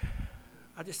 Father,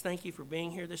 I just thank you for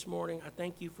being here this morning. I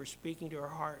thank you for speaking to our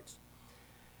hearts.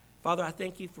 Father, I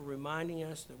thank you for reminding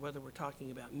us that whether we're talking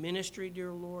about ministry,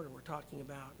 dear Lord, or we're talking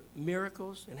about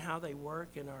miracles and how they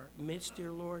work in our midst,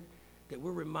 dear Lord, that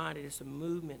we're reminded it's a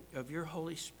movement of your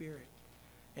Holy Spirit.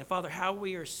 And Father, how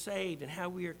we are saved and how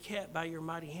we are kept by your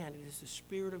mighty hand, it is the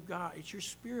Spirit of God. It's your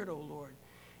Spirit, O Lord,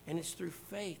 and it's through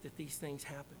faith that these things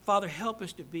happen. Father, help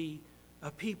us to be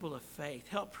a people of faith.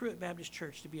 Help Pruitt Baptist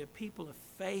Church to be a people of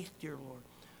faith, dear Lord,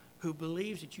 who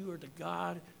believes that you are the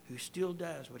God who still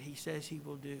does what he says he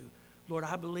will do. Lord,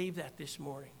 I believe that this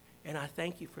morning, and I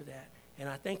thank you for that. And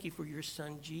I thank you for your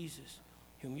Son, Jesus,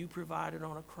 whom you provided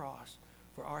on a cross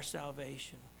for our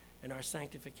salvation and our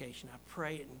sanctification. I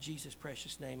pray it in Jesus'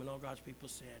 precious name, and all God's people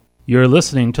said. You're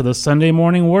listening to the Sunday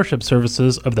morning worship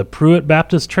services of the Pruitt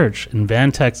Baptist Church in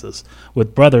Van, Texas,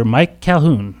 with Brother Mike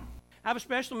Calhoun. I have a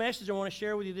special message I want to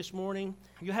share with you this morning.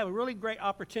 You have a really great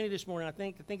opportunity this morning, I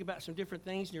think, to think about some different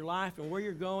things in your life and where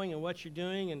you're going and what you're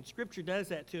doing, and Scripture does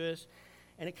that to us.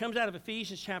 And it comes out of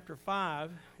Ephesians chapter 5.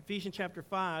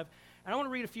 And I want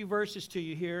to read a few verses to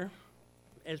you here.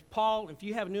 As Paul, if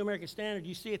you have a New American Standard,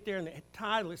 you see it there in the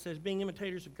title. It says, Being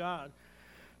Imitators of God.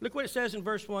 Look what it says in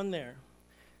verse 1 there.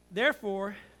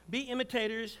 Therefore, be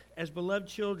imitators as beloved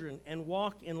children and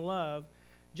walk in love,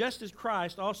 just as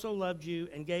Christ also loved you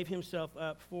and gave himself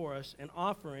up for us, an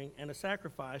offering and a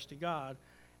sacrifice to God,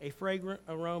 a fragrant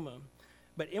aroma.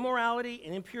 But immorality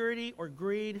and impurity or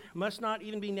greed must not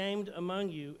even be named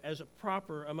among you as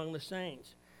proper among the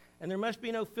saints. And there must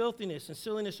be no filthiness and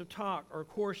silliness of talk or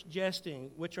coarse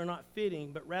jesting, which are not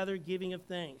fitting, but rather giving of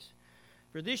thanks.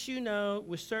 For this you know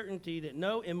with certainty that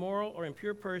no immoral or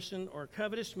impure person or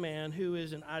covetous man who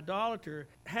is an idolater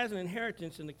has an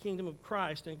inheritance in the kingdom of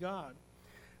Christ and God.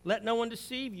 Let no one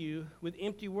deceive you with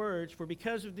empty words, for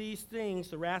because of these things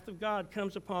the wrath of God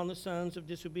comes upon the sons of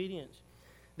disobedience.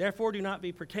 Therefore do not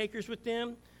be partakers with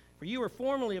them, for you were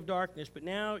formerly of darkness, but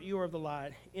now you are of the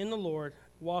light. In the Lord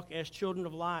walk as children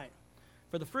of light.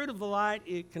 For the fruit of the light,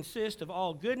 it consists of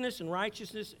all goodness and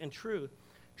righteousness and truth,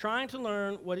 trying to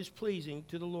learn what is pleasing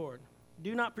to the Lord.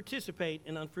 Do not participate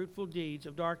in unfruitful deeds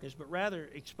of darkness, but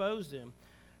rather expose them.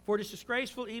 For it is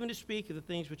disgraceful even to speak of the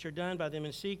things which are done by them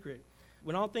in secret.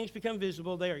 When all things become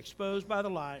visible, they are exposed by the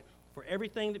light, for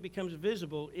everything that becomes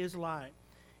visible is light.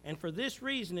 And for this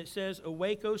reason it says,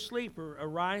 Awake, O sleeper,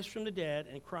 arise from the dead,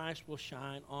 and Christ will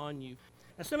shine on you.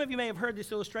 Now, some of you may have heard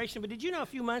this illustration, but did you know a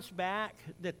few months back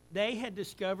that they had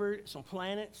discovered some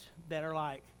planets that are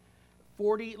like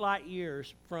 40 light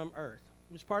years from Earth?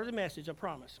 It's part of the message, I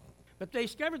promise. But they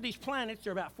discovered these planets,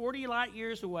 they're about 40 light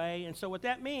years away, and so what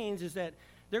that means is that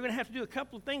they're going to have to do a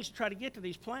couple of things to try to get to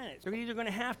these planets. They're either going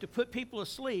to have to put people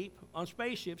asleep on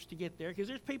spaceships to get there, because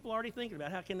there's people already thinking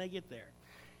about how can they get there.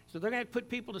 So they're going to put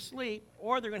people to sleep,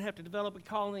 or they're going to have to develop a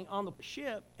colony on the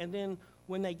ship, and then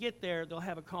when they get there, they'll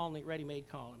have a colony, ready-made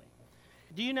colony.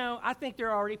 Do you know, I think there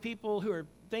are already people who are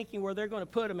thinking where they're going to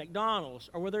put a McDonald's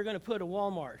or where they're going to put a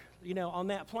Walmart, on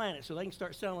that planet so they can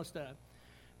start selling stuff.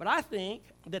 But I think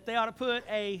that they ought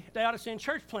to send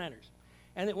church planters.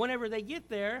 And that whenever they get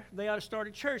there, they ought to start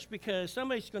a church because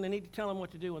somebody's going to need to tell them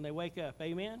what to do when they wake up.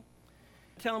 Amen?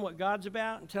 Tell them what God's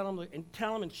about and tell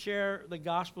them and share the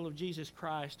gospel of Jesus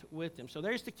Christ with them. So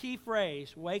there's the key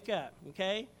phrase, wake up,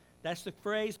 okay? That's the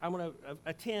phrase I'm going to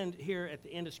attend here at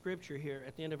the end of Scripture here,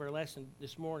 at the end of our lesson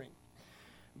this morning.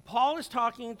 Paul is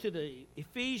talking to the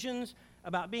Ephesians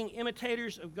about being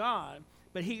imitators of God,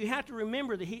 but you have to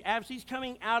remember that as he's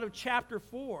coming out of chapter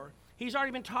 4, he's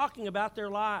already been talking about their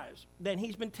lives. Then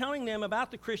he's been telling them about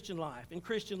the Christian life and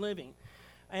Christian living.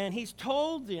 And he's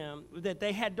told them that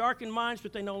they had darkened minds,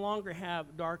 but they no longer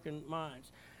have darkened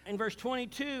minds. In verse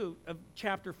 22 of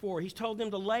chapter 4, he's told them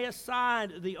to lay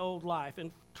aside the old life.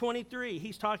 In 23,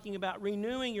 he's talking about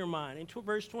renewing your mind. In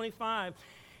verse 25,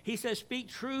 he says, speak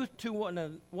truth to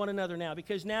one another now,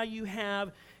 because now you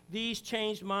have these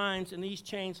changed minds and these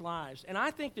changed lives. And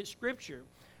I think that Scripture,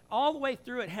 all the way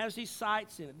through it, has these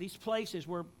sites in it, these places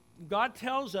where God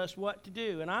tells us what to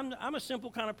do. And I'm a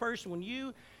simple kind of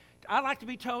person. I like to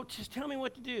be told, just tell me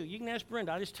what to do. You can ask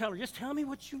Brenda. I just tell her, just tell me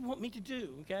what you want me to do,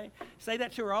 okay? Say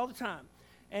that to her all the time.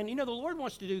 And, the Lord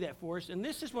wants to do that for us, and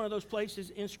this is one of those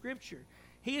places in Scripture.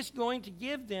 He is going to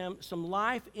give them some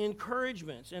life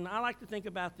encouragements, and I like to think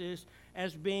about this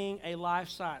as being a life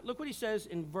site. Look what he says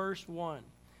in verse 1.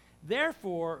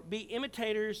 Therefore, be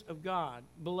imitators of God,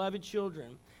 beloved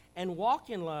children, and walk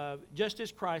in love, just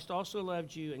as Christ also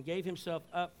loved you and gave himself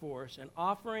up for us, an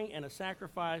offering and a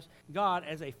sacrifice, God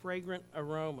as a fragrant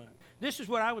aroma. This is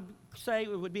what I would say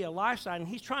would be a lifestyle, and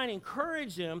he's trying to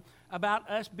encourage them about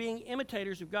us being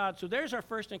imitators of God. So there's our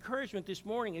first encouragement this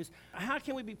morning is, how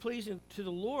can we be pleasing to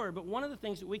the Lord? But one of the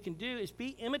things that we can do is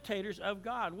be imitators of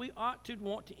God. We ought to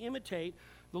want to imitate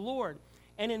the Lord.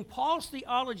 And in Paul's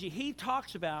theology, he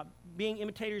talks about being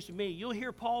imitators of me. You'll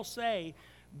hear Paul say,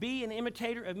 be an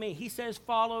imitator of me. He says,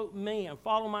 follow me and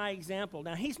follow my example.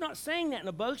 Now, he's not saying that in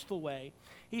a boastful way.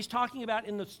 He's talking about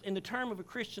in the term of a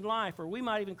Christian life, or we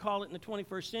might even call it in the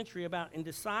 21st century about in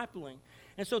discipling.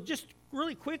 And so just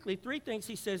really quickly, 3 things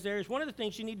he says there is one of the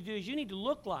things you need to do is you need to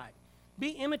look like. Be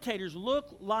imitators.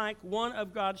 Look like one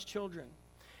of God's children.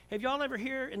 Have y'all ever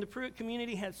here in the Pruitt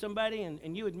community had somebody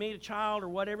and you would meet a child or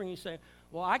whatever and you say,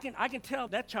 well, I can tell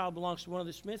that child belongs to one of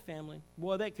the Smith family.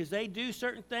 Boy, because they do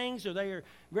certain things or they are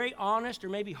very honest or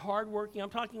maybe hardworking. I'm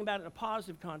talking about it in a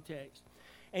positive context.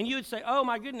 And you would say, oh,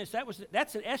 my goodness,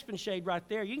 that's an Espenshade right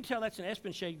there. You can tell that's an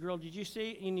Espenshade girl. Did you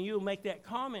see? And you'll make that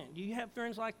comment. Do you have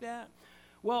friends like that?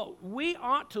 Well, we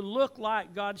ought to look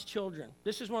like God's children.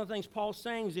 This is one of the things Paul's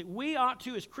saying is that we ought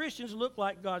to, as Christians, look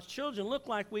like God's children, look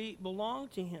like we belong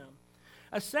to him.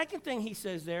 A second thing he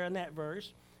says there in that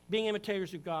verse, being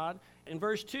imitators of God, in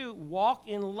verse 2, walk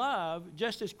in love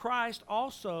just as Christ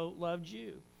also loved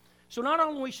you. So not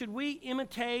only should we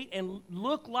imitate and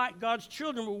look like God's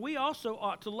children, but we also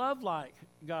ought to love like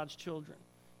God's children.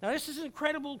 Now, this is an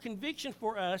incredible conviction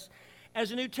for us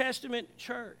as a New Testament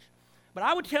church. But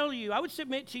I would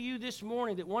submit to you this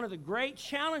morning that one of the great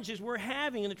challenges we're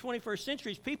having in the 21st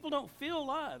century is people don't feel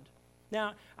loved.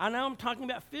 Now, I know I'm talking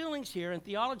about feelings here, and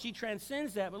theology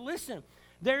transcends that, but listen,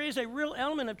 there is a real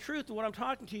element of truth to what I'm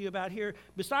talking to you about here.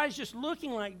 Besides just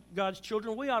looking like God's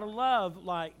children, we ought to love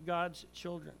like God's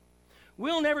children.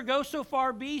 We'll never go so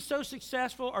far, be so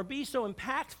successful, or be so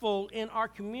impactful in our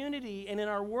community and in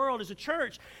our world as a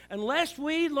church unless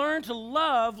we learn to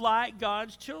love like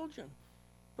God's children.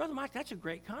 Brother Mike, that's a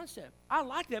great concept. I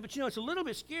like that, but it's a little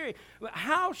bit scary.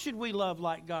 How should we love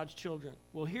like God's children?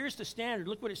 Well, here's the standard.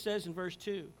 Look what it says in verse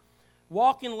 2.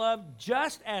 Walk in love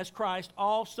just as Christ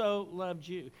also loved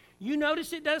you. You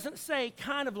notice it doesn't say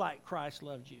kind of like Christ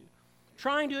loved you.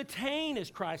 Trying to attain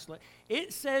as Christ loved.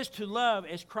 It says to love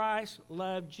as Christ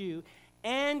loved you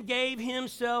and gave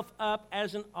himself up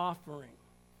as an offering.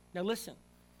 Now listen,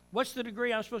 what's the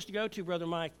degree I'm supposed to go to, Brother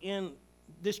Mike, in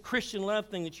this Christian love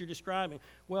thing that you're describing?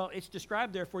 Well, it's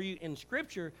described there for you in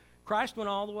Scripture. Christ went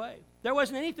all the way. There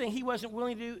wasn't anything he wasn't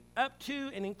willing to do up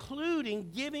to and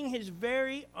including giving his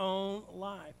very own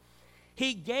life.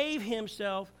 He gave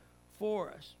himself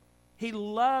for us.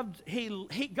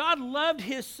 God loved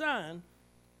his Son.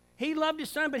 He loved his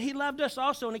Son, but he loved us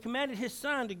also, and he commanded his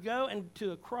Son to go and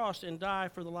to a cross and die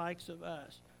for the likes of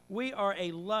us. We are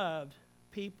a loved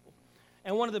people.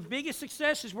 And one of the biggest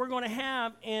successes we're going to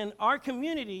have in our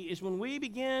community is when we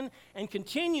begin and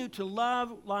continue to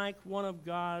love like one of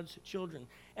God's children.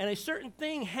 And a certain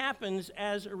thing happens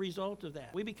as a result of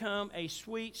that. We become a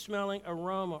sweet-smelling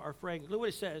aroma or fragrance. Look what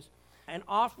it says. An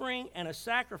offering and a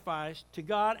sacrifice to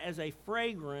God as a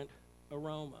fragrant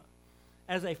aroma,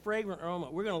 as a fragrant aroma.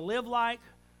 We're going to live like,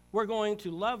 we're going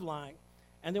to love like,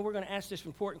 and then we're going to ask this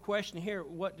important question here: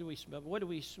 what do we smell? What do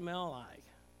we smell like?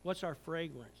 What's our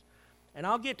fragrance? And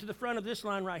I'll get to the front of this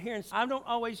line right here. And I don't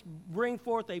always bring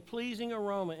forth a pleasing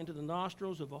aroma into the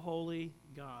nostrils of a holy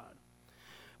God.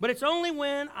 But it's only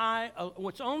when I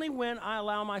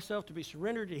allow myself to be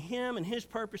surrendered to Him and His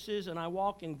purposes, and I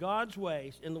walk in God's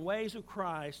ways, in the ways of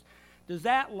Christ, does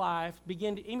that life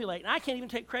begin to emulate. And I can't even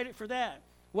take credit for that.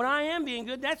 When I am being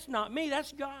good, that's not me,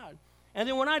 that's God. And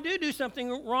then when I do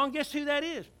something wrong, guess who that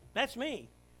is? That's me.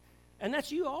 And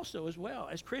that's you also as well,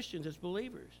 as Christians, as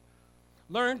believers.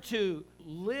 Learn to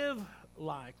live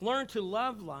like, learn to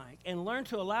love like, and learn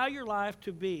to allow your life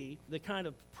to be the kind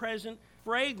of present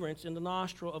fragrance in the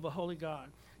nostril of a holy God.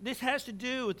 This has to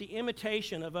do with the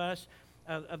imitation of us,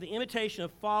 of the imitation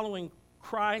of following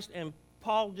Christ, and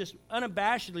Paul just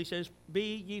unabashedly says,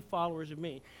 be ye followers of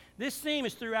me. This theme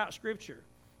is throughout Scripture.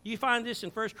 You find this in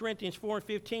 1 Corinthians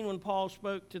 4:15 when Paul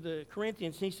spoke to the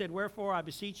Corinthians. He said, wherefore I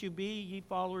beseech you, be ye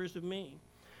followers of me.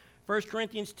 1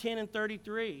 Corinthians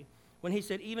 10:33 when he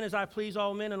said, even as I please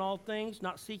all men in all things,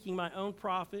 not seeking my own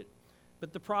profit,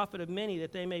 but the profit of many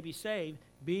that they may be saved,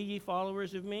 be ye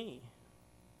followers of me.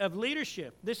 Of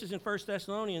leadership, this is in 1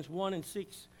 Thessalonians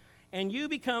 1:6. And you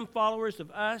become followers of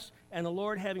us, and the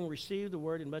Lord having received the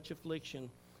word in much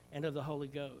affliction, and of the Holy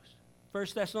Ghost.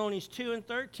 1 Thessalonians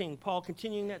 2:13, Paul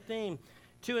continuing that theme.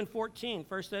 2:14,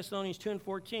 1 Thessalonians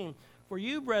 2:14. For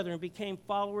you, brethren, became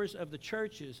followers of the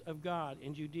churches of God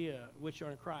in Judea, which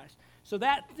are in Christ. So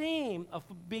that theme of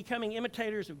becoming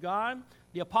imitators of God,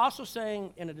 the apostle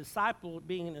saying in a disciple,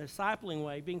 being in a discipling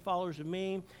way, being followers of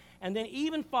me, and then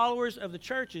even followers of the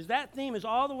churches, that theme is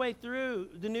all the way through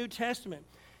the New Testament.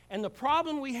 And the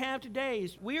problem we have today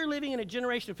is we are living in a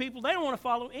generation of people, they don't want to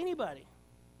follow anybody.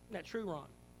 Isn't that true, Ron?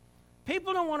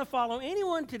 People don't want to follow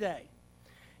anyone today.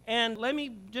 And let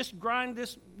me just grind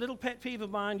this little pet peeve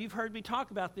of mine. You've heard me talk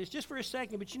about this just for a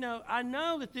second, but I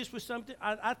know that this was something,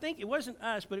 I think it wasn't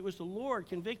us, but it was the Lord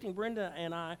convicting Brenda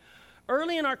and I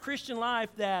early in our Christian life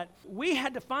that we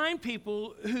had to find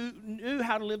people who knew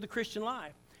how to live the Christian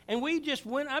life. And we just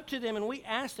went up to them and we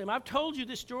asked them, I've told you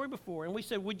this story before, and we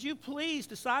said, would you please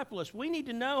disciple us? We need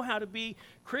to know how to be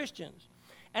Christians.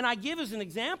 And I give as an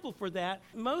example for that,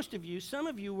 most of you, some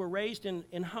of you were raised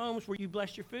in homes where you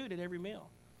blessed your food at every meal.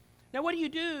 Now, what do you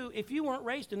do if you weren't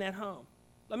raised in that home?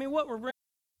 I mean, what were...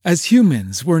 As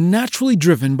humans, we're naturally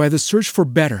driven by the search for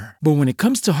better. But when it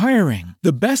comes to hiring,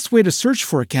 the best way to search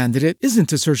for a candidate isn't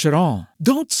to search at all.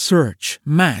 Don't search,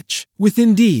 match with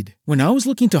Indeed. When I was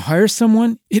looking to hire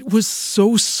someone, it was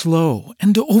so slow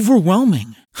and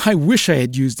overwhelming. I wish I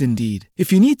had used Indeed.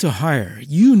 If you need to hire,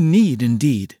 you need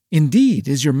Indeed. Indeed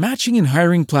is your matching and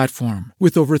hiring platform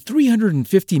with over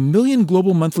 350 million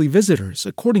global monthly visitors,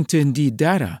 according to Indeed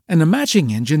data, and a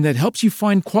matching engine that helps you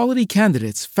find quality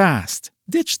candidates fast.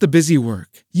 Ditch the busy work.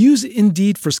 Use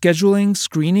Indeed for scheduling,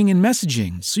 screening, and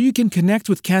messaging so you can connect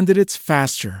with candidates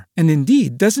faster. And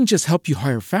Indeed doesn't just help you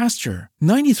hire faster.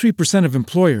 93% of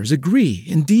employers agree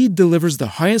Indeed delivers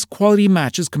the highest quality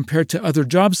matches compared to other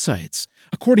job sites,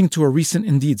 according to a recent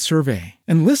Indeed survey.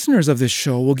 And listeners of this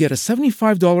show will get a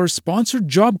 $75 sponsored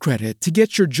job credit to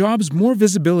get your jobs more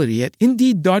visibility at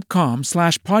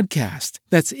Indeed.com/podcast.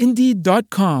 That's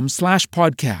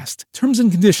Indeed.com/podcast. Terms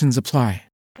and conditions apply.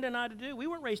 And I to do. We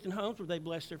weren't raised in homes where they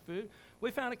blessed their food.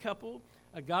 We found a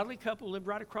godly couple lived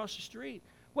right across the street.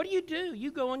 What do?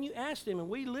 You go and you ask them, and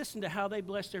we listen to how they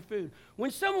bless their food. When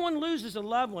someone loses a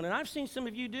loved one, and I've seen some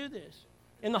of you do this,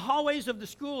 in the hallways of the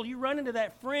school, you run into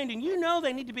that friend, and you know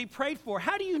they need to be prayed for.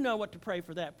 How do you know what to pray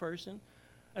for that person?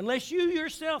 Unless you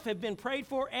yourself have been prayed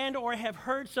for and or have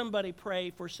heard somebody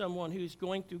pray for someone who's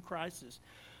going through crisis.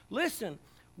 Listen,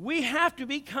 we have to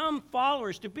become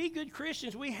followers. To be good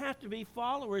Christians, we have to be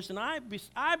followers. And I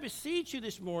beseech you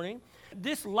this morning,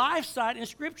 this life site in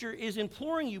Scripture is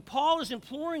imploring you. Paul is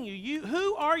imploring you.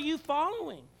 Who are you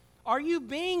following? Are you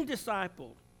being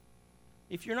discipled?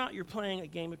 If you're not, you're playing a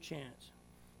game of chance.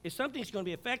 If something's going to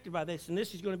be affected by this, and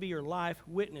this is going to be your life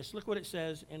witness. Look what it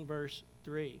says in verse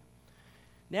 3.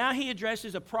 Now he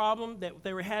addresses a problem that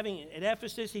they were having at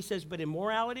Ephesus. He says, but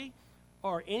immorality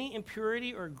or any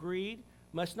impurity or greed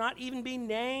must not even be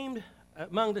named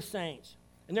among the saints.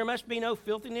 And there must be no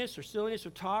filthiness or silliness or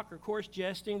talk or coarse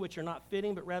jesting, which are not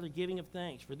fitting, but rather giving of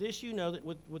thanks. For this you know that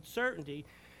with certainty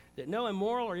that no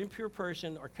immoral or impure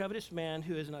person or covetous man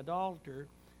who is an idolater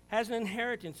has an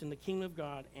inheritance in the kingdom of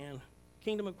God and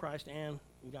kingdom of Christ and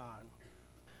God.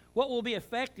 What will be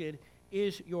affected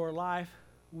is your life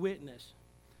witness.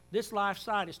 This life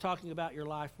site is talking about your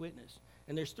life witness.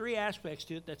 And there's three aspects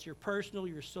to it. That's your personal,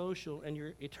 your social, and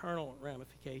your eternal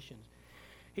ramifications.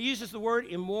 He uses the word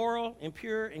immoral,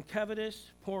 impure, and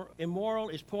covetous. Immoral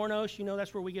is pornos. You know,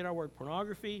 that's where we get our word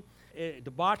pornography.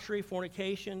 Debauchery,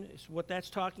 fornication is what that's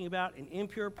talking about. An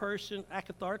impure person,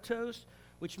 akathartos,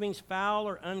 which means foul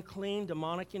or unclean,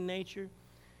 demonic in nature.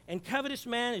 And covetous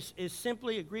man is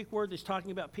simply a Greek word that's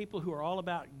talking about people who are all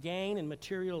about gain and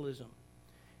materialism.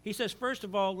 He says, first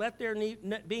of all, let there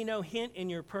be no hint in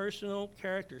your personal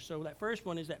character. So that first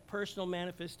one is that personal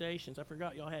manifestations. I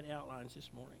forgot y'all had outlines this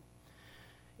morning.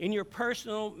 In your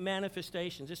personal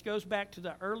manifestations. This goes back to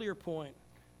the earlier point,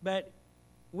 but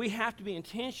we have to be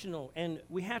intentional, and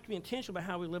we have to be intentional about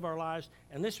how we live our lives,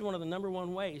 and this is one of the number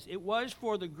one ways. It was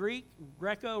for the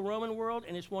Greco-Roman world,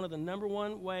 and it's one of the number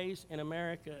one ways in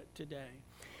America today.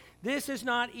 This is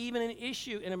not even an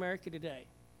issue in America today.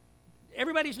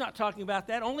 Everybody's not talking about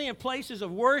that. Only in places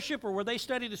of worship or where they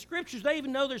study the scriptures, they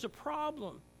even know there's a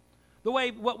problem. The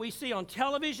way what we see on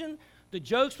television, the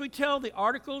jokes we tell, the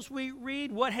articles we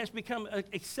read, what has become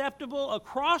acceptable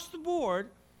across the board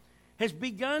has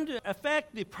begun to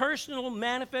affect the personal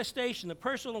manifestation, the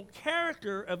personal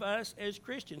character of us as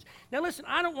Christians. Now listen,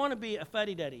 I don't want to be a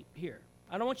fuddy-duddy here.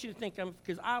 I don't want you to think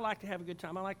because I like to have a good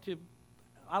time. I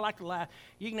like to laugh.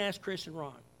 You can ask Chris and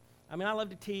Ron. I mean, I love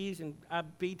to tease and I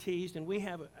be teased, and we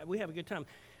have a good time.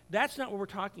 That's not what we're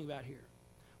talking about here.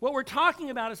 What we're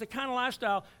talking about is the kind of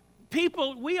lifestyle.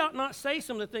 People, we ought not say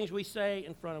some of the things we say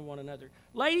in front of one another.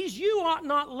 Ladies, you ought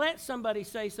not let somebody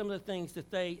say some of the things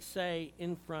that they say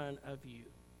in front of you.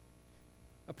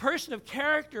 A person of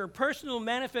character, a personal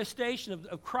manifestation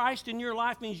of Christ in your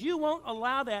life means you won't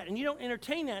allow that and you don't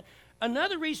entertain that.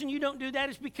 Another reason you don't do that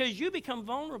is because you become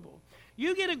vulnerable.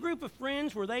 You get a group of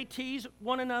friends where they tease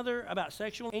one another about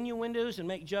sexual innuendos and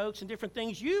make jokes and different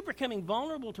things. You're becoming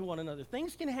vulnerable to one another.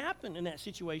 Things can happen in that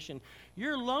situation.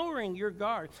 You're lowering your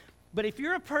guard. But if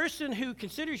you're a person who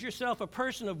considers yourself a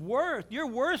person of worth, you're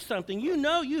worth something. You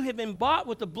know you have been bought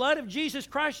with the blood of Jesus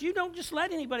Christ. You don't just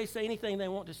let anybody say anything they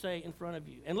want to say in front of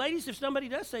you. And ladies, if somebody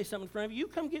does say something in front of you, you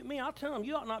come get me. I'll tell them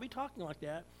you ought not be talking like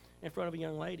that in front of a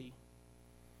young lady.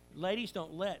 Ladies,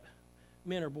 don't let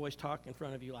men or boys talk in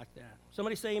front of you like that.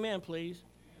 Somebody say amen, please.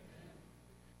 Amen.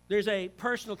 There's a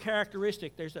personal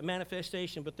characteristic. There's a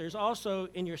manifestation, but there's also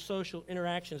in your social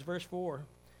interactions. Verse 4.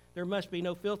 There must be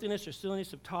no filthiness or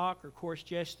silliness of talk or coarse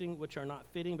jesting, which are not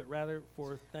fitting, but rather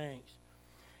for thanks.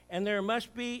 And there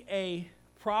must be a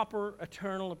proper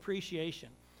eternal appreciation.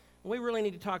 And we really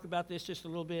need to talk about this just a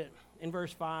little bit in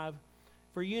verse 5.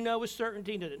 For you know with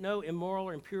certainty that no immoral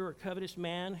or impure or covetous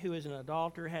man who is an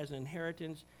adulterer has an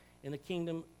inheritance in the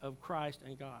kingdom of Christ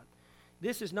and God.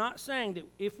 This is not saying that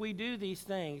if we do these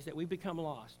things that we become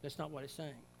lost. That's not what it's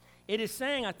saying. It is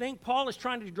saying, I think Paul is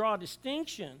trying to draw a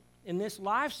distinction in this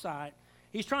lifestyle.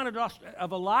 He's trying to draw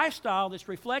of a lifestyle that's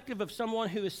reflective of someone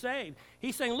who is saved.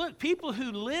 He's saying, look, people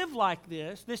who live like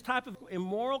this type of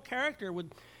immoral character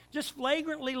with just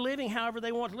flagrantly living however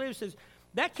they want to live, says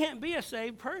that can't be a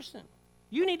saved person.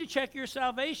 You need to check your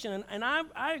salvation. And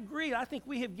I agree. I think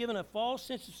we have given a false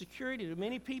sense of security to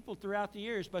many people throughout the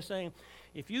years by saying,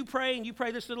 if you pray and you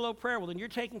pray this little old prayer, well, then you're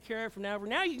taken care of from now on.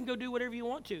 Now you can go do whatever you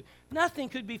want to. Nothing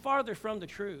could be farther from the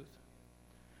truth.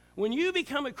 When you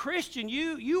become a Christian,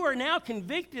 you are now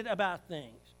convicted about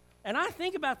things. And I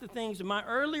think about the things in my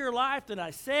earlier life that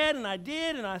I said and I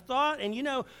did and I thought. And, you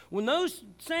know, when those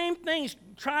same things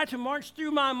try to march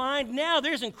through my mind now,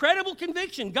 there's incredible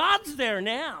conviction. God's there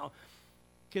now,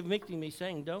 convicting me,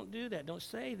 saying, don't do that, don't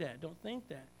say that, don't think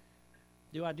that.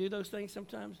 Do I do those things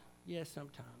sometimes? Yes,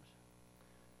 sometimes.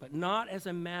 But not as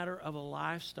a matter of a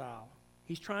lifestyle.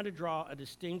 He's trying to draw a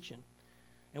distinction.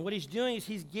 And what he's doing is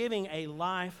he's giving a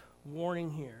life warning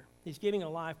here. He's giving a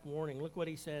life warning. Look what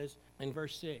he says in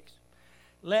verse 6.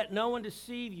 Let no one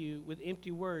deceive you with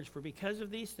empty words, for because of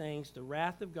these things the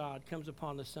wrath of God comes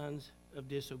upon the sons of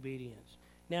disobedience.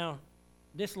 Now,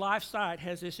 this life site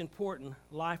has this important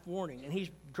life warning, and he's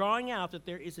drawing out that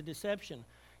there is a deception.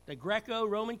 The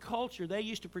Greco-Roman culture, they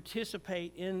used to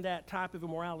participate in that type of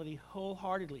immorality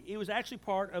wholeheartedly. It was actually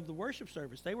part of the worship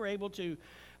service. They were able to,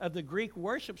 of the Greek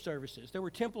worship services. There were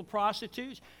temple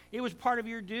prostitutes. It was part of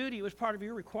your duty. It was part of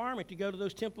your requirement to go to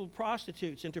those temple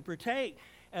prostitutes and to partake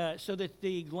so that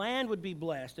the land would be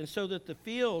blessed and so that the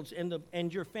fields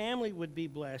and your family would be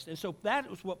blessed. And so that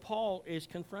was what Paul is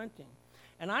confronting.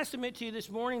 And I submit to you this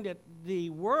morning that the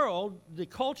world, the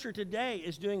culture today,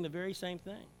 is doing the very same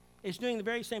thing. It's doing the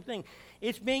very same thing.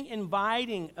 It's being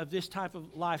inviting of this type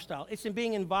of lifestyle. It's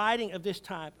being inviting of this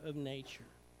type of nature.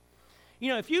 You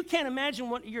know, if you can't imagine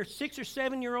what your 6 or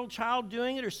 7 year old child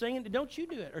doing it or saying it, don't you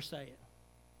do it or say it.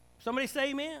 Somebody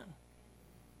say amen.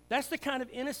 That's the kind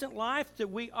of innocent life that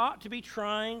we ought to be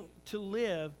trying to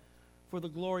live for the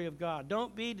glory of God.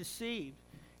 Don't be deceived.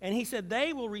 And he said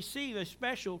they will receive a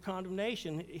special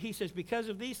condemnation. He says, because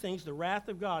of these things, the wrath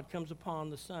of God comes upon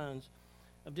the sons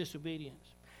of disobedience.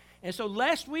 And so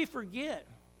lest we forget,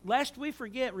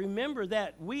 remember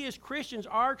that we as Christians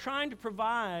are trying to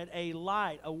provide a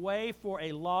light, a way for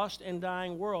a lost and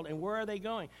dying world. And where are they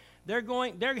going?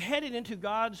 They're headed into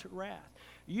God's wrath.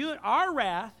 Our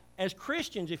wrath as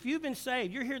Christians, if you've been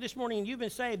saved, you're here this morning and you've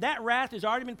been saved, that wrath has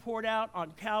already been poured out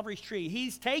on Calvary's tree.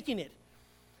 He's taken it.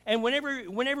 And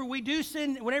whenever we do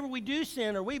sin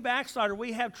or we backslide or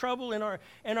we have trouble in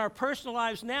our personal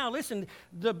lives now, listen,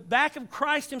 the back of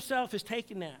Christ himself has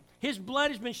taken that. His blood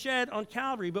has been shed on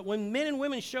Calvary. But when men and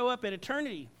women show up at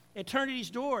eternity's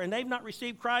door, and they've not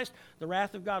received Christ, the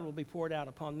wrath of God will be poured out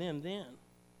upon them then.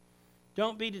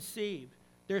 Don't be deceived.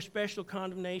 There's special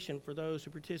condemnation for those who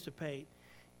participate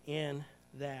in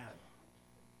that.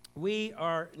 We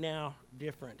are now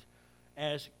different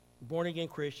as born-again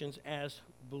Christians, as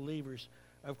believers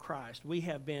of Christ. We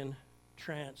have been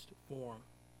transformed.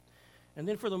 And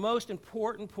then for the most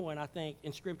important point, I think,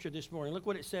 in Scripture this morning, look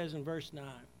what it says in verse 9.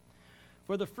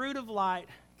 For the fruit of light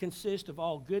consists of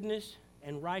all goodness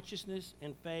and righteousness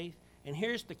and faith. And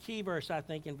here's the key verse, I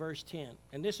think, in verse 10.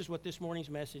 And this is what this morning's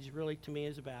message really, to me,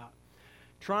 is about.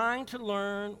 Trying to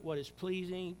learn what is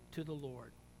pleasing to the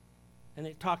Lord. And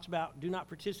it talks about, do not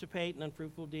participate in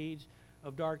unfruitful deeds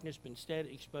of darkness, but instead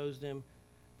expose them,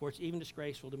 for it's even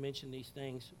disgraceful to mention these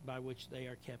things by which they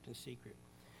are kept in secret.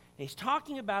 And he's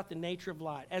talking about the nature of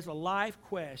light. As a life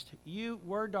quest, you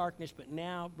were darkness, but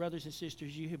now, brothers and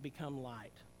sisters, you have become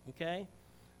light, okay?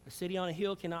 A city on a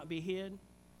hill cannot be hid.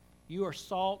 You are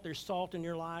salt. There's salt in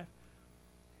your life.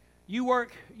 You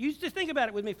just think about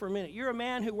it with me for a minute. You're a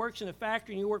man who works in a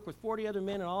factory, and you work with 40 other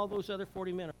men, and all those other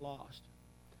 40 men are lost.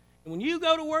 And when you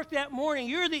go to work that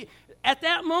morning, at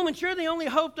that moment, you're the only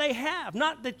hope they have.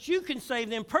 Not that you can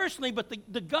save them personally, but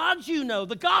the gods you know,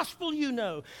 the gospel you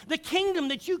know, the kingdom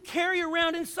that you carry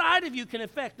around inside of you can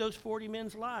affect those 40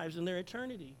 men's lives and their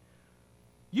eternity.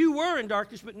 You were in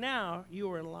darkness, but now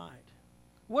you are in light.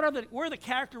 What are the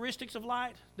characteristics of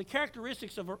light? The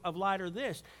characteristics of light are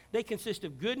this. They consist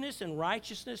of goodness and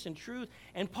righteousness and truth.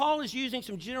 And Paul is using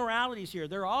some generalities here.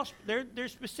 They're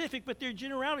specific, but they're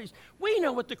generalities. We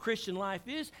know what the Christian life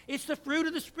is. It's the fruit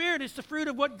of the Spirit. It's the fruit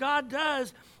of what God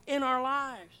does in our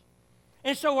lives.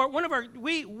 And so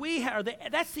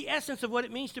that's the essence of what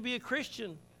it means to be a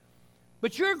Christian.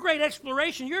 But your great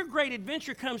exploration, your great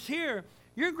adventure comes here.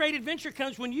 Your great adventure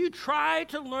comes when you try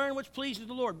to learn what's pleasing to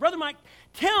the Lord. Brother Mike,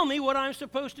 tell me what I'm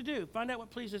supposed to do. Find out what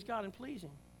pleases God and please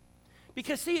Him.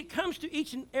 Because, see, it comes to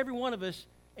each and every one of us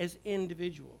as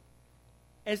individuals.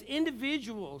 As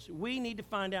individuals, we need to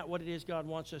find out what it is God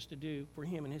wants us to do for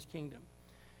Him and His kingdom.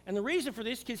 And the reason for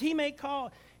this is because He may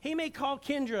call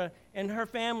Kendra and her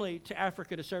family to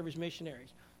Africa to serve as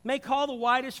missionaries. May call the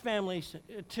whitest families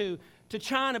to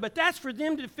China, but that's for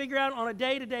them to figure out on a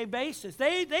day-to-day basis.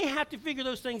 They have to figure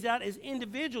those things out as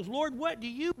individuals. Lord, what do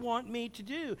you want me to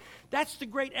do? That's the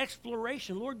great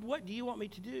exploration. Lord, what do you want me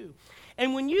to do?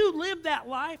 And when you live that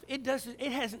life, it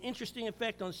has an interesting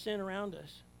effect on sin around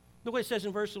us. Look what it says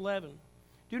in verse 11.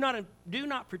 Do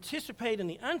not participate in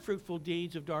the unfruitful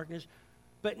deeds of darkness,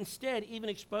 but instead even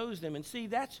expose them. And see,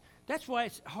 that's why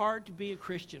it's hard to be a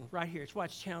Christian right here. It's why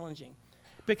it's challenging.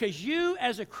 Because you,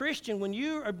 as a Christian, when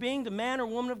you are being the man or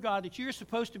woman of God that you're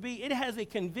supposed to be, it has a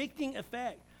convicting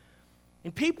effect.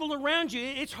 And people around you,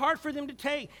 it's hard for them to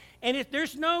take. And if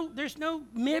there's no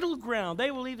middle ground,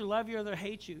 they will either love you or they'll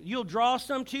hate you. You'll draw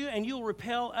some to you and you'll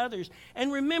repel others.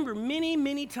 And remember, many,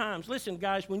 many times, listen,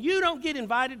 guys, when you don't get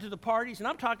invited to the parties,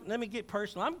 and let me get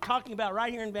personal, I'm talking about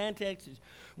right here in Van, Texas.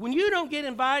 When you don't get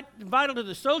invited to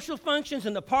the social functions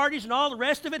and the parties and all the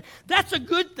rest of it, that's a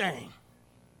good thing.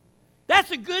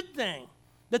 That's a good thing,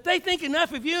 that they think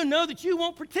enough of you and know that you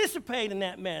won't participate in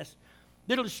that mess.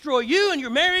 That'll destroy you and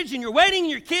your marriage and your wedding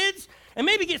and your kids, and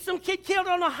maybe get some kid killed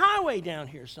on the highway down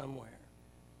here somewhere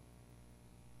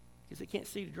because they can't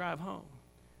see to drive home.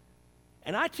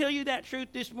 And I tell you that truth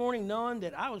this morning knowing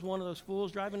that I was one of those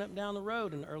fools driving up and down the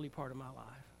road in the early part of my life.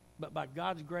 But by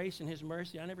God's grace and His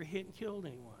mercy, I never hit and killed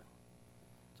anyone.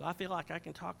 So I feel like I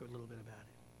can talk a little bit about it.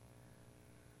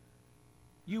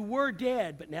 You were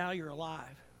dead, but now you're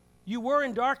alive. You were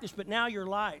in darkness, but now you're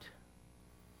light.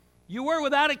 You were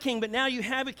without a king, but now you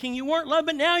have a king. You weren't loved,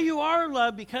 but now you are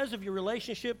loved because of your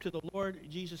relationship to the Lord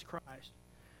Jesus Christ.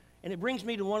 And it brings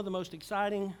me to one of the most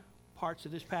exciting parts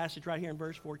of this passage right here in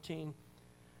verse 14.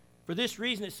 For this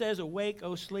reason it says, "Awake,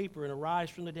 O sleeper, and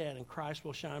arise from the dead, and Christ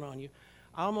will shine on you."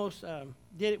 I almost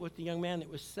did it with the young man that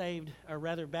was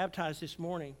baptized this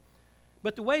morning.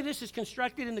 But the way this is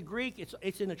constructed in the Greek,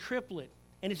 it's in a triplet.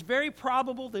 And it's very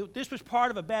probable that this was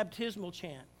part of a baptismal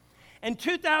chant. And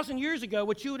 2,000 years ago,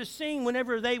 what you would have seen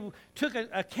whenever they took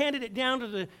a candidate down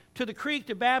to the creek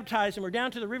to baptize him or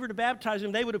down to the river to baptize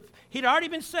him, he'd already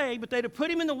been saved, but they'd have put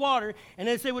him in the water, and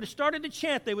as they would have started to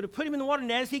chant, they would have put him in the water,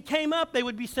 and as he came up, they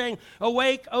would be saying,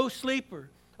 "Awake, O sleeper!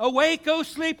 Awake, O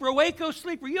sleeper! Awake, O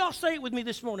sleeper!" You all say it with me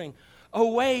this morning.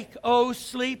 "Awake, O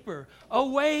sleeper!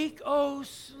 Awake, O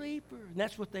sleeper!" And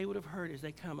that's what they would have heard as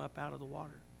they come up out of the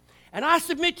water. And I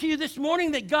submit to you this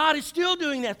morning that God is still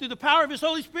doing that through the power of His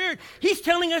Holy Spirit. He's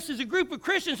telling us as a group of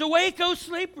Christians, "Awake, O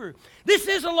sleeper." This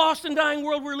is a lost and dying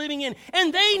world we're living in,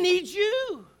 and they need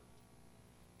you.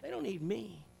 They don't need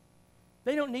me.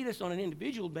 They don't need us on an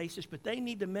individual basis, but they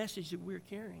need the message that we're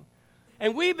carrying.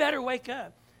 And we better wake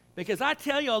up, because I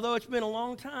tell you, although it's been a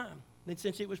long time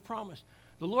since it was promised,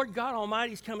 the Lord God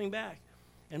Almighty is coming back,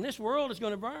 and this world is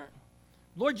going to burn.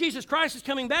 Lord Jesus Christ is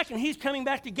coming back, and He's coming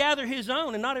back to gather His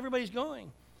own, and not everybody's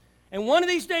going. And one of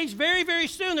these days, very, very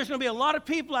soon, there's going to be a lot of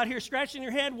people out here scratching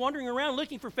their head, wandering around,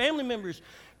 looking for family members,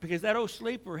 because that old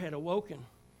sleeper had awoken.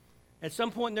 At some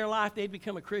point in their life, they'd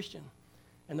become a Christian.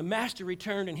 And the Master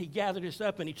returned, and He gathered us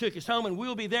up, and He took us home, and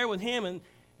we'll be there with Him, and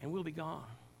we'll be gone.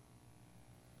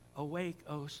 Awake,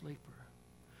 O sleeper.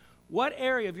 What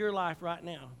area of your life right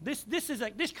now? This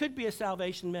could be a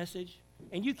salvation message,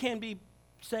 and you can be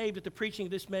saved at the preaching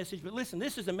of this message, but listen,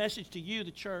 this is a message to you, the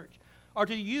church, or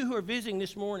to you who are visiting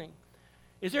this morning.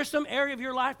 Is there some area of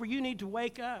your life where you need to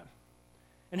wake up?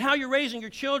 And how you're raising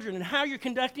your children, and how you're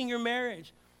conducting your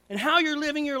marriage, and how you're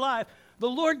living your life. The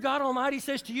Lord God Almighty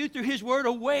says to you through His word,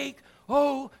 "Awake,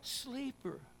 O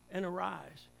sleeper, and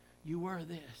arise. You were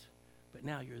this, but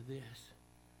now you're this."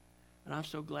 And I'm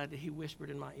so glad that He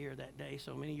whispered in my ear that day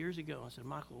so many years ago and said,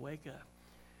 "Michael, wake up.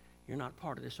 You're not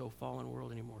part of this old fallen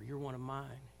world anymore. You're one of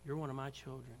mine. You're one of my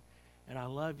children. And I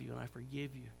love you and I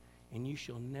forgive you. And you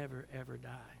shall never, ever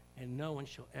die. And no one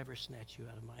shall ever snatch you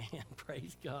out of my hand."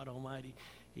 Praise God Almighty.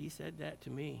 He said that to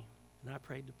me. And I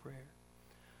prayed the prayer.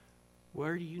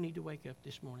 Where do you need to wake up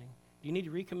this morning? Do you need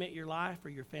to recommit your life or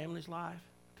your family's life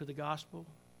to the gospel?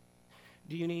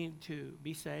 Do you need to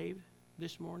be saved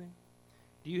this morning?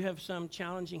 Do you have some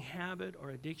challenging habit or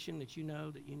addiction that you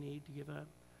know that you need to give up?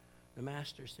 The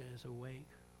Master says, "Awake,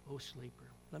 O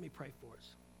sleeper." Let me pray for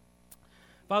us.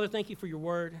 Father, thank you for your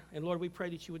word. And Lord, we pray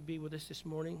that you would be with us this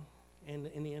morning in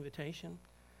the invitation.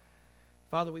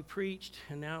 Father, we preached,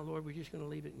 and now, Lord, we're just going to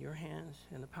leave it in your hands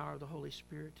and the power of the Holy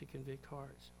Spirit to convict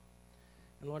hearts.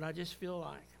 And Lord, I just feel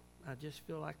like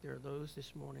there are those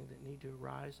this morning that need to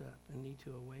rise up and need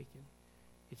to awaken.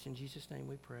 It's in Jesus' name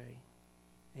we pray.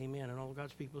 Amen. And all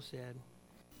God's people said,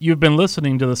 You've been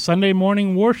listening to the Sunday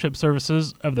morning worship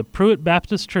services of the Pruitt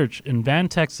Baptist Church in Van,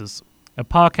 Texas. A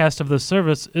podcast of this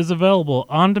service is available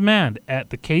on demand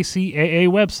at the KCAA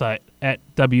website at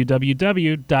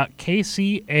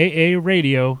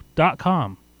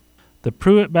www.kcaaradio.com. The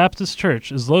Pruitt Baptist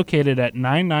Church is located at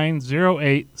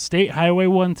 9908 State Highway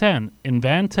 110 in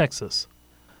Van, Texas.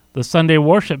 The Sunday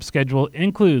worship schedule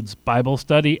includes Bible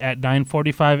study at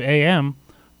 9:45 a.m.,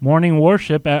 morning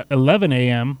worship at 11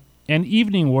 a.m., and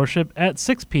evening worship at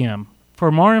 6 p.m.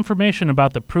 For more information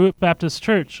about the Pruitt Baptist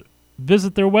Church,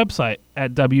 visit their website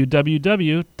at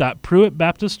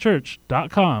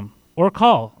www.pruittbaptistchurch.com or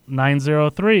call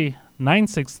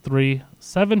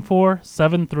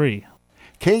 903-963-7473.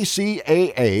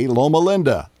 KCAA Loma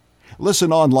Linda.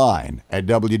 Listen online at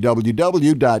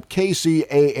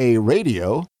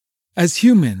www.kcaaradio.com. As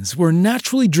humans, we're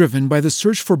naturally driven by the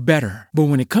search for better. But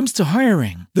when it comes to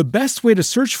hiring, the best way to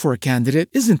search for a candidate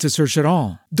isn't to search at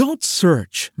all. Don't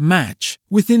search, match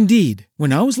with Indeed.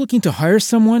 When I was looking to hire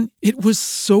someone, it was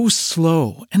so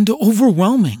slow and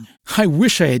overwhelming. I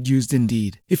wish I had used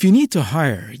Indeed. If you need to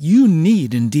hire, you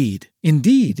need Indeed.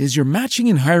 Indeed is your matching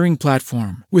and hiring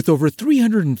platform with over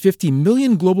 350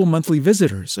 million global monthly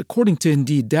visitors, according to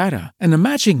Indeed data, and a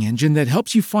matching engine that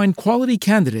helps you find quality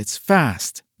candidates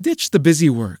fast. Ditch the busy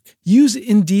work. Use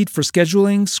Indeed for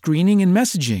scheduling, screening, and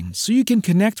messaging so you can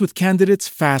connect with candidates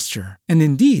faster. And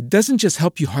Indeed doesn't just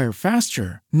help you hire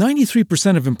faster.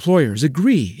 93% of employers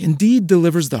agree Indeed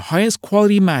delivers the highest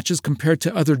quality matches compared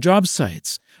to other job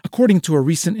sites, according to a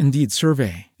recent Indeed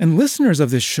survey. And listeners of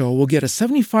this show will get a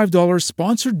 $75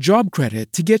 sponsored job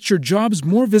credit to get your jobs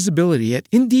more visibility at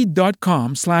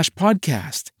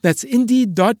Indeed.com/podcast. That's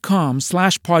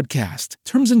Indeed.com/podcast.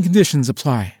 Terms and conditions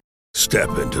apply.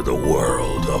 Step into the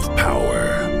world of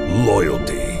power,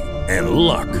 loyalty, and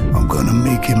luck. I'm gonna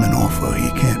make him an offer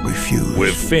he can't refuse.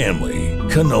 With family,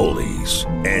 cannolis,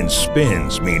 and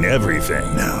spins mean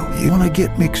everything. Now, you wanna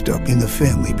get mixed up in the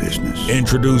family business.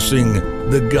 Introducing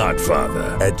The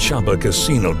Godfather at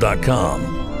ChumbaCasino.com.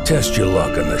 Test your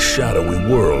luck in the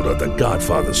shadowy world of The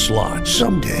Godfather slot.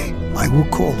 Someday, I will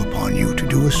call upon you to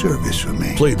do a service for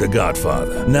me. Play The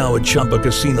Godfather, now at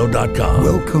ChumbaCasino.com.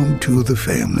 Welcome to the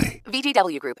family.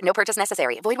 VGW Group. No purchase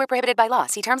necessary. Void where prohibited by law.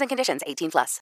 See terms and conditions. 18+.